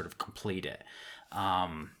 that sort of complete it.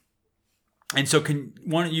 And so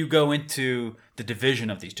why don't you go into the division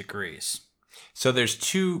of these degrees? So there's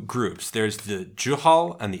 2 groups. There's the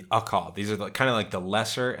Juhal and the Akal. These are kind of like the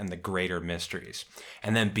lesser and the greater mysteries.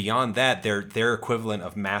 And then beyond that, their equivalent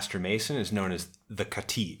of Master Mason is known as the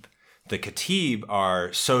Khatib. The Khatib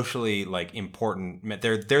are socially important.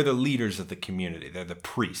 They're the leaders of the community. They're the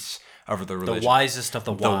priests of the religion. The wisest of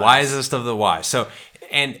the wise. The wisest of the wise. So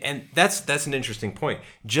and that's an interesting point.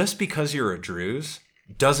 Just because you're a Druze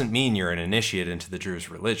doesn't mean you're an initiate into the Druze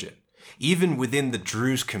religion. Even within the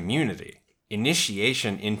Druze community,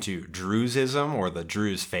 initiation into Druzism or the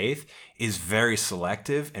Druze faith is very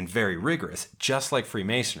selective and very rigorous, just like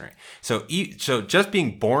Freemasonry. So just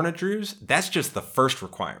being born a Druze, that's just the first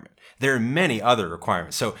requirement. There are many other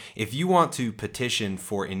requirements. So if you want to petition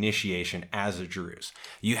for initiation as a Druze,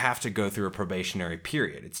 you have to go through a probationary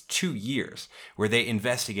period. It's 2 years where they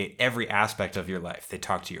investigate every aspect of your life. They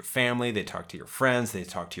talk to your family, they talk to your friends, they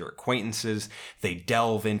talk to your acquaintances, they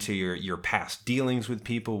delve into your past dealings with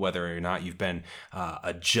people, whether or not you've been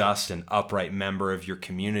a just and upright member of your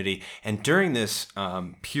community. And during this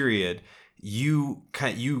period, you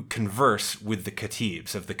converse with the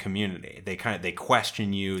Khatibs of the community. They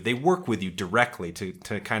question you. They work with you directly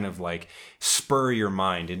to kind of like spur your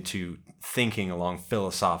mind into thinking along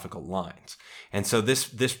philosophical lines. And so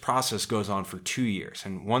this process goes on for 2 years.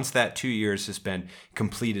 And once that 2 years has been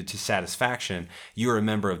completed to satisfaction, you're a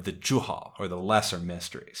member of the Juhal, or the lesser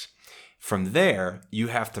mysteries. From there, you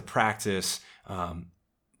have to practice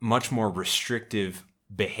much more restrictive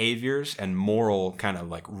behaviors and moral kind of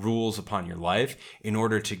like rules upon your life in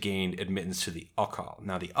order to gain admittance to the Akal.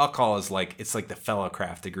 Now, the Akal is it's like the fellow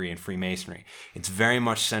craft degree in Freemasonry. It's very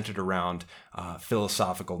much centered around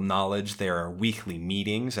philosophical knowledge. There are weekly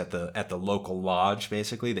meetings at the local lodge,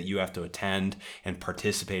 basically, that you have to attend and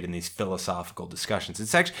participate in these philosophical discussions.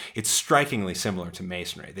 It's strikingly similar to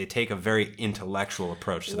Masonry. They take a very intellectual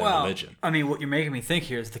approach to their religion. I mean, what you're making me think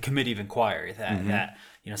here is the Committee of Inquiry, that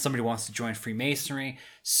somebody wants to join Freemasonry,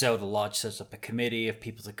 so the lodge sets up a committee of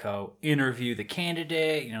people to go interview the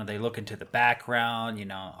candidate. They look into the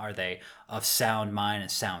background. Are they of sound mind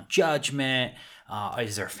and sound judgment?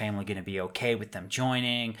 Is their family going to be okay with them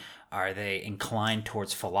joining? Are they inclined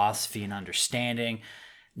towards philosophy and understanding?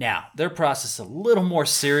 Now, their process is a little more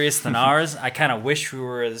serious than ours. I kind of wish we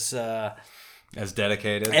were as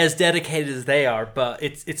dedicated as they are, but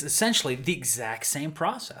it's essentially the exact same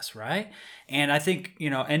process, right? And I think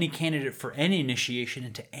any candidate for any initiation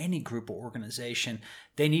into any group or organization,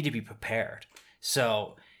 they need to be prepared.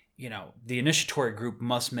 So the initiatory group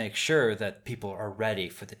must make sure that people are ready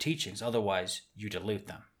for the teachings. Otherwise, you dilute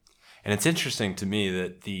them. And it's interesting to me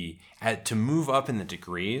that to move up in the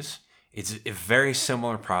degrees, it's a very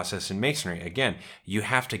similar process in Masonry. Again, you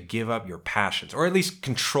have to give up your passions, or at least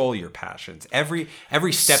control your passions. Every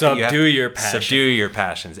step that you have, subdue your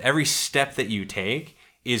passions. Every step that you take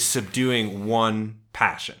is subduing one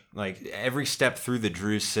passion. Like every step through the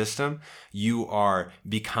Druze system, you are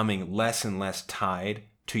becoming less and less tied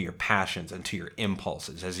to your passions and to your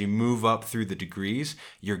impulses. As you move up through the degrees,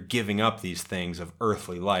 you're giving up these things of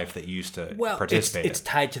earthly life that you used to participate in. It's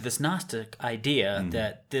tied to this Gnostic idea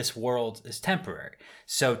that this world is temporary.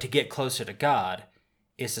 So to get closer to God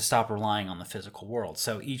is to stop relying on the physical world.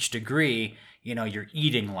 So each degree, you're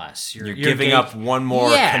eating less. You're giving up one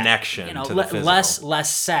more connection to the physical.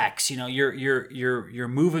 Less sex. You're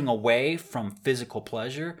moving away from physical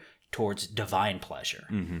pleasure towards divine pleasure.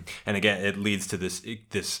 Mm-hmm. And again, it leads to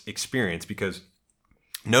this experience, because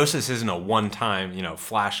Gnosis isn't a one-time,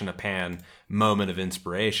 flash in a pan moment of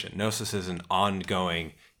inspiration. Gnosis is an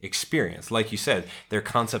ongoing experience. Like you said, their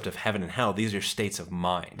concept of heaven and hell, these are states of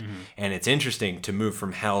mind. Mm-hmm. And it's interesting to move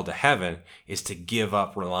from hell to heaven is to give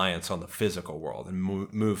up reliance on the physical world and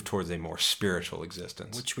move towards a more spiritual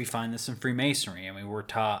existence. Which we find this in Freemasonry. We're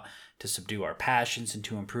taught to subdue our passions and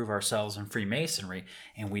to improve ourselves in Freemasonry.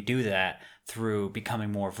 And we do that through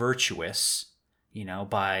becoming more virtuous,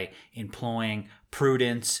 by employing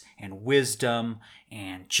prudence and wisdom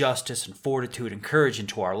and justice and fortitude and courage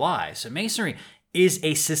into our lives. So Masonry is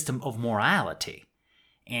a system of morality.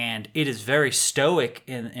 And it is very stoic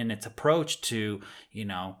in its approach to,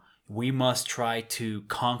 we must try to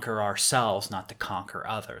conquer ourselves, not to conquer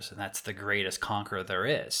others. And that's the greatest conqueror there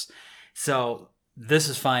is. So this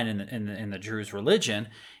is fine in the Druze religion,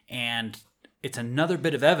 and it's another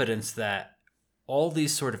bit of evidence that all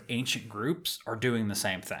these sort of ancient groups are doing the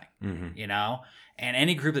same thing, And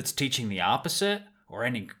any group that's teaching the opposite, or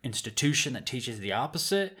any institution that teaches the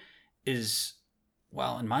opposite, is,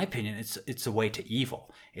 well, in my opinion, it's a way to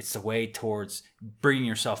evil. It's a way towards bringing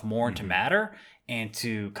yourself more into matter and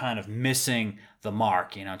to kind of missing the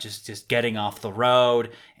mark, just getting off the road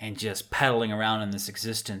and just pedaling around in this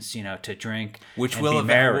existence, to drink and be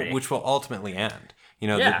merry. Which will ultimately end.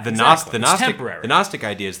 The Gnostic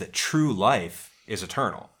idea is that true life is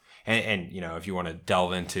eternal. And if you want to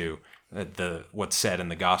delve into what's said in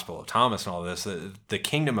the Gospel of Thomas and all this, the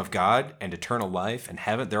kingdom of God and eternal life and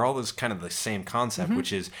heaven, they're all this kind of the same concept,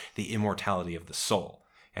 which is the immortality of the soul.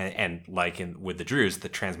 And like with the Druze, the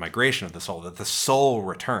transmigration of the soul, that the soul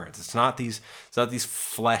returns. It's not these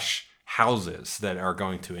flesh houses that are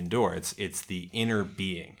going to endure. It's the inner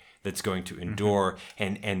being that's going to endure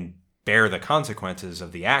and bear the consequences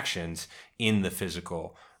of the actions in the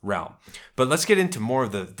physical realm. But let's get into more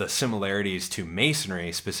of the similarities to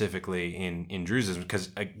Masonry, specifically in Druzeism, because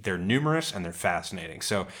they're numerous and they're fascinating.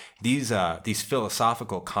 So these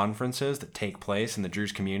philosophical conferences that take place in the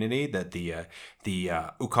Druze community that the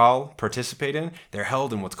Ukal participate in, they're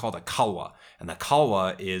held in what's called a kalwa, and the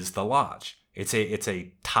kalwa is the lodge. It's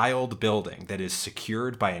a tiled building that is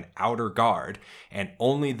secured by an outer guard, and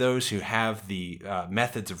only those who have the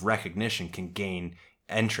methods of recognition can gain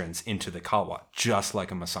entrance into the kalwa, just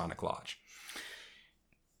like a Masonic lodge.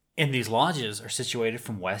 And these lodges are situated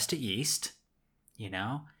from west to east.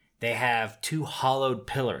 They have two hollowed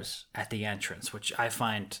pillars at the entrance, which I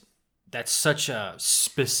find that's such a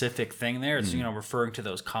specific thing there. It's, referring to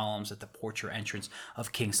those columns at the porch or entrance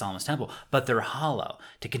of King Solomon's temple. But they're hollow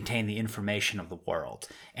to contain the information of the world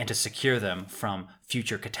and to secure them from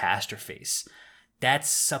future catastrophes.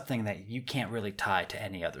 That's something that you can't really tie to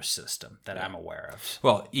any other system that I'm aware of.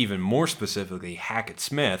 Well, even more specifically, Hackett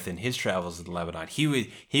Smith, in his travels in Lebanon,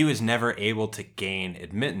 he was never able to gain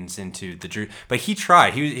admittance into the Druze, but he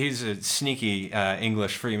tried. He's a sneaky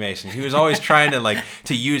English Freemason. He was always trying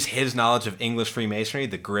to use his knowledge of English Freemasonry,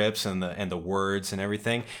 the grips and the words and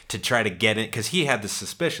everything, to try to get it, because he had the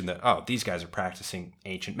suspicion that, these guys are practicing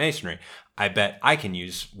ancient Masonry. I bet I can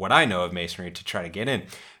use what I know of Masonry to try to get in.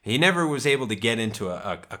 He never was able to get into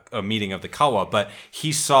a meeting of the Kalwa, but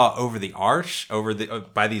he saw over the arch,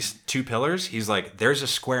 by these two pillars, he's like, there's a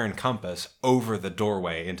square and compass over the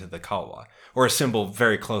doorway into the Kalwa, or a symbol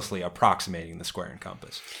very closely approximating the square and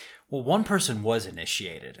compass. Well, one person was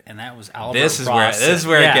initiated, and that was Albert This is Rawson.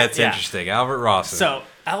 where it gets interesting. Albert Rawson. So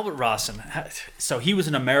Albert Rawson, so he was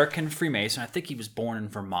an American Freemason. I think he was born in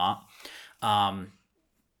Vermont.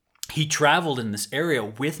 He traveled in this area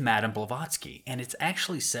with Madame Blavatsky, and it's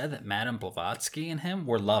actually said that Madame Blavatsky and him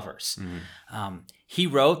were lovers. He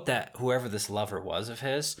wrote that whoever this lover was of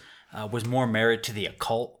his was more married to the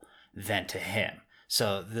occult than to him.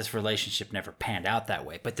 So this relationship never panned out that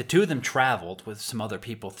way. But the two of them traveled with some other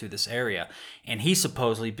people through this area, and he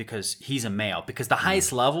supposedly, because he's a male, because the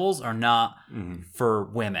highest levels are not for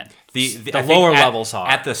women. The lower levels are.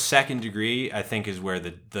 At the second degree, I think, is where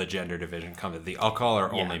the gender division comes in. The occult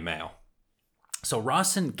are only male. So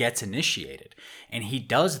Rawson gets initiated, and he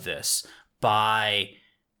does this by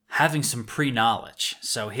having some pre-knowledge.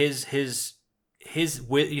 So his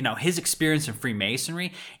experience in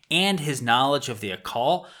Freemasonry and his knowledge of the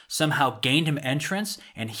occult somehow gained him entrance,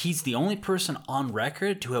 and he's the only person on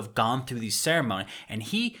record to have gone through these ceremonies. And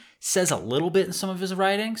he says a little bit in some of his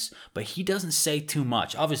writings, but he doesn't say too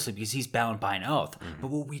much, obviously because he's bound by an oath. But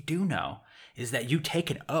what we do know is that you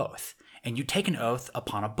take an oath, and you take an oath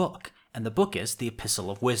upon a book. And the book is the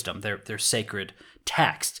Epistle of Wisdom, their sacred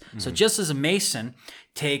text. So just as a Mason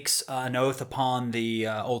takes an oath upon the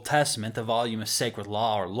Old Testament, the volume of sacred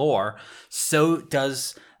law or lore, so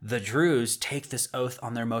does the Druze take this oath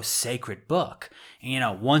on their most sacred book.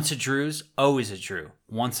 And, once a Druze, always a Drew.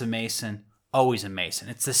 Once a Mason, always a Mason.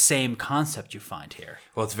 It's the same concept you find here.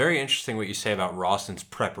 Well, it's very interesting what you say about Rawson's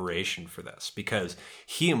preparation for this, because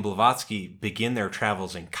he and Blavatsky begin their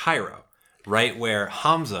travels in Cairo, right where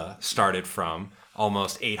Hamza started from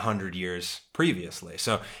almost 800 years previously.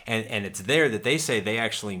 So, and it's there that they say they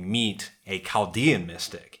actually meet a Chaldean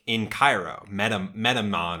mystic in Cairo,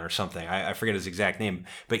 Metamon or something. I forget his exact name,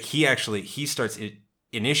 but he starts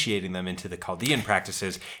initiating them into the Chaldean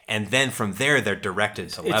practices, and then from there they're directed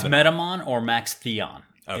to Lebanon. It's Metamon or Max Theon.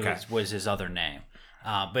 Okay. Was his other name.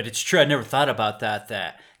 But it's true. I never thought about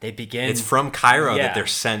that they begin. It's from Cairo that they're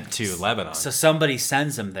sent to Lebanon. So somebody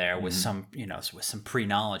sends them there with some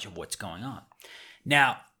pre-knowledge of what's going on.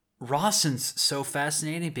 Now, Rawson's so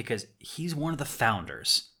fascinating because he's one of the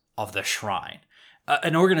founders of the Shrine,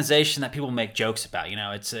 an organization that people make jokes about.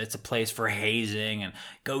 It's a place for hazing and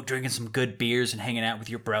go drinking some good beers and hanging out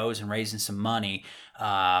with your bros and raising some money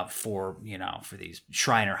for these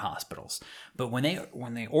Shriner hospitals. But when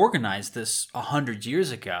they organized this 100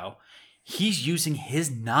 years ago, he's using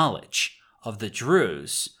his knowledge of the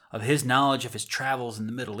Druze, of his knowledge of his travels in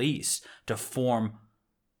the Middle East to form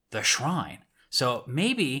the Shrine. So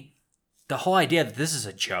maybe the whole idea that this is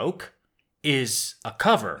a joke is a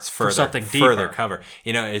cover for something deeper. Further cover.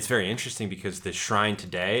 It's very interesting because the Shrine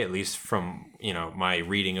today, at least from my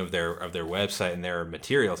reading of their website and their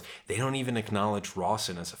materials, they don't even acknowledge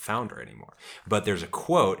Rawson as a founder anymore. But there's a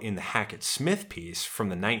quote in the Hackett Smith piece from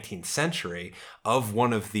the 19th century of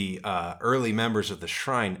one of the early members of the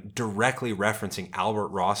Shrine directly referencing Albert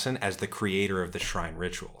Rawson as the creator of the Shrine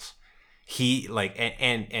rituals. He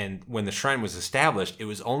and when the Shrine was established, it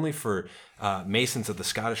was only for Masons of the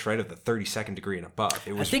Scottish Rite of the 32nd degree and above.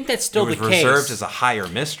 I think that's still the case. It was reserved as a higher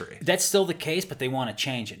mystery. That's still the case, but they want to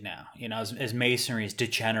change it now. As Masonry is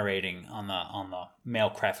degenerating on the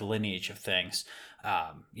male craft lineage of things,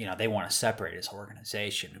 they want to separate as an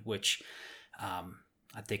organization, which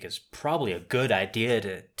I think is probably a good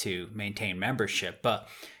idea to maintain membership. But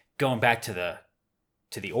going back to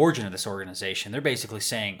the origin of this organization, they're basically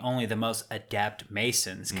saying only the most adept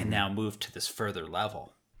Masons can now move to this further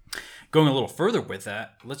level. Going a little further with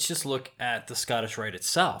that, let's just look at the Scottish Rite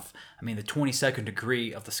itself. I mean, the 22nd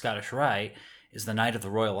degree of the Scottish Rite is the Knight of the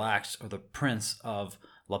Royal Axe, or the Prince of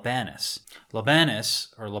Libanus.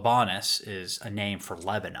 Libanus is a name for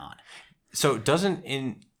Lebanon. So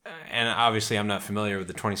and obviously I'm not familiar with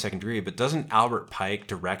the 22nd degree, but doesn't Albert Pike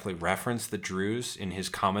directly reference the Druze in his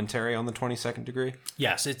commentary on the 22nd degree?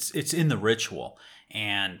 Yes, it's in the ritual,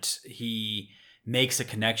 and he makes a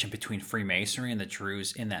connection between Freemasonry and the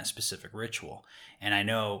Druze in that specific ritual. And I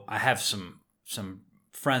know I have some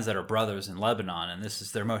friends that are brothers in Lebanon, and this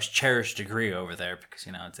is their most cherished degree over there because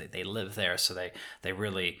they live there, so they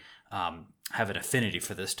really have an affinity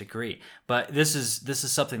for this degree. But this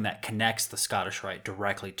is something that connects the Scottish Rite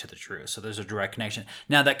directly to the Druze. So there's a direct connection.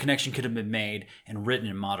 Now that connection could have been made and written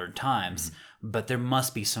in modern times, but there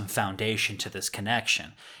must be some foundation to this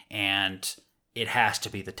connection. And it has to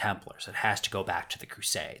be the Templars. It has to go back to the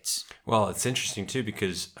Crusades. Well, it's interesting too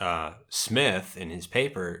because Smith in his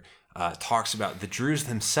paper talks about the Druze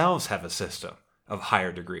themselves have a system of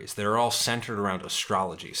higher degrees. They're all centered around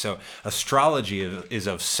astrology. So astrology is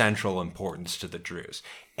of central importance to the Druze.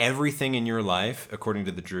 Everything in your life, according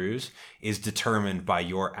to the Druze, is determined by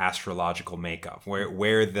your astrological makeup,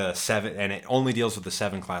 where the seven, and it only deals with the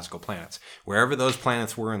 7 classical planets. Wherever those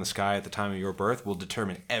planets were in the sky at the time of your birth will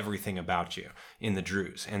determine everything about you in the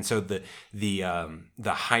Druze. And so the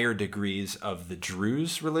higher degrees of the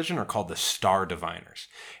Druze religion are called the star diviners.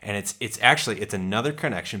 And it's another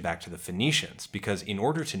connection back to the Phoenicians, because in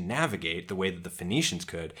order to navigate the way that the Phoenicians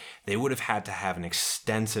could, they would have had to have an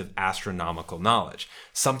extensive astronomical knowledge,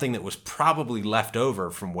 something that was probably left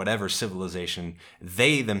over from whatever civilization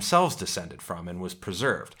they themselves descended from and was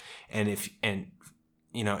preserved. And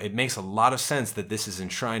it makes a lot of sense that this is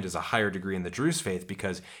enshrined as a higher degree in the Druze faith,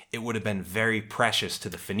 because it would have been very precious to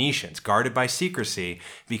the Phoenicians, guarded by secrecy,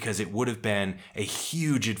 because it would have been a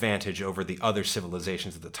huge advantage over the other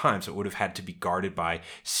civilizations at the time. So it would have had to be guarded by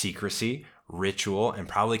secrecy, ritual, and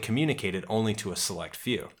probably communicated only to a select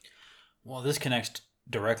few. Well, this connects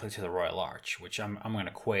directly to the Royal Arch, which I'm going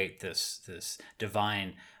to equate this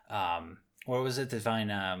divine, what was it?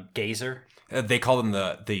 Divine gazer? They call them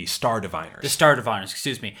the star diviners. The star diviners,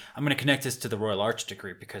 excuse me. I'm going to connect this to the Royal Arch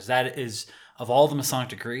degree, because that is, of all the Masonic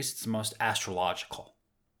degrees, it's the most astrological,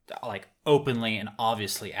 like openly and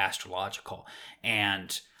obviously astrological.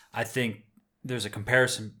 And I think there's a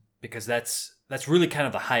comparison, because that's really kind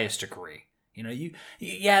of the highest degree.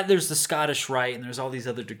 There's the Scottish Rite and there's all these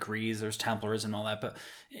other degrees, there's Templars and all that, but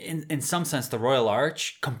in some sense, the Royal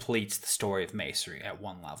Arch completes the story of Masonry at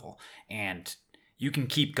one level. And you can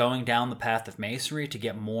keep going down the path of Masonry to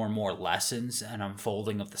get more and more lessons and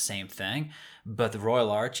unfolding of the same thing, but the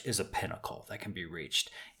Royal Arch is a pinnacle that can be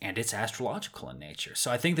reached, and it's astrological in nature.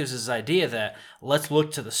 So I think there's this idea that let's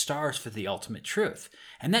look to the stars for the ultimate truth,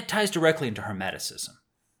 and that ties directly into Hermeticism.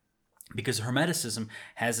 Because Hermeticism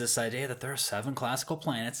has this idea that there are 7 classical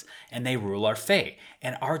planets and they rule our fate.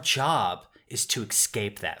 And our job is to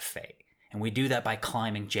escape that fate. And we do that by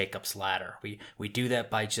climbing Jacob's ladder. We do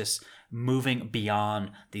that by just moving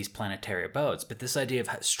beyond these planetary abodes. But this idea of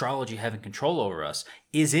astrology having control over us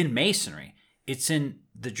is in Masonry. It's in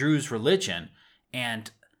the Druze religion.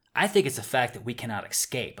 And I think it's a fact that we cannot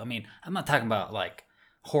escape. I mean, I'm not talking about like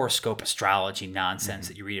horoscope astrology nonsense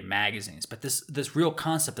that you read in magazines, but this real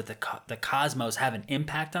concept that the cosmos have an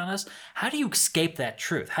impact on us. How do you escape that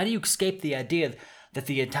truth? How do you escape the idea that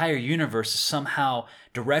the entire universe is somehow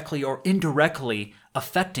directly or indirectly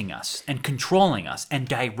affecting us and controlling us and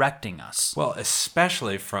directing us? Well,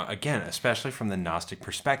 especially from the Gnostic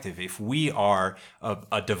perspective, if we are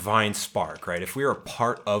a divine spark, right? If we are a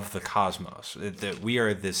part of the cosmos, that we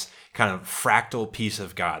are this kind of fractal piece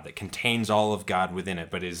of God that contains all of God within it,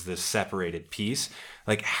 but is this separated piece,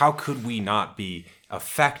 like how could we not be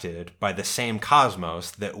affected by the same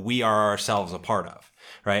cosmos that we are ourselves a part of?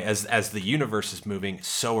 Right? As the universe is moving,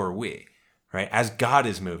 so are we. Right? As God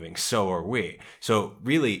is moving, so are we. So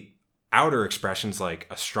really, outer expressions like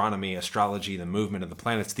astronomy, astrology, the movement of the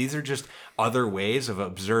planets, these are just other ways of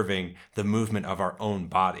observing the movement of our own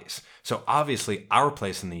bodies. So obviously, our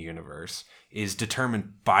place in the universe is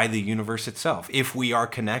determined by the universe itself, if we are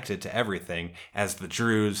connected to everything, as the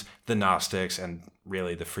Druze, the Gnostics, and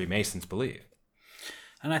really the Freemasons believe.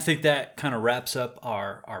 And I think that kind of wraps up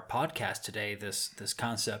our podcast today, this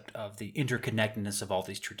concept of the interconnectedness of all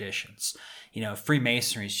these traditions.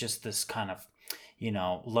 Freemasonry is just this kind of,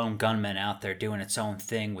 lone gunman out there doing its own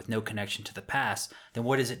thing with no connection to the past. Then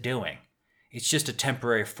what is it doing? It's just a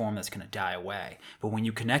temporary form that's going to die away. But when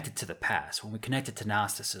you connect it to the past, when we connect it to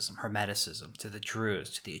Gnosticism, Hermeticism, to the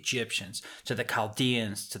Druze, to the Egyptians, to the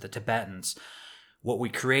Chaldeans, to the Tibetans, what we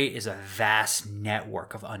create is a vast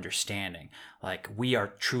network of understanding. Like we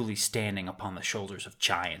are truly standing upon the shoulders of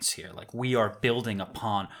giants here. Like we are building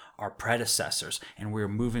upon our predecessors, and we're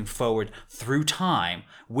moving forward through time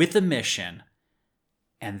with a mission,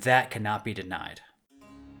 and that cannot be denied.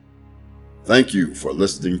 Thank you for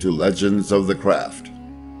listening to Legends of the Craft.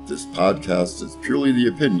 This podcast is purely the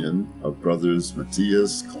opinion of brothers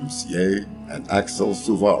Matthias Comsier and Axel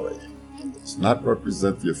Suvari, and does not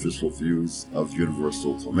represent the official views of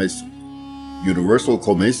Universal Comasonry. Universal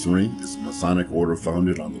Comasonry is a Masonic order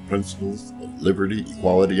founded on the principles of liberty,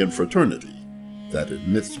 equality, and fraternity that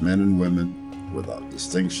admits men and women without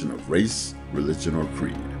distinction of race, religion, or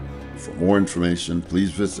creed. For more information,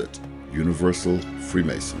 please visit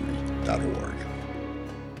universalfreemasonry.org.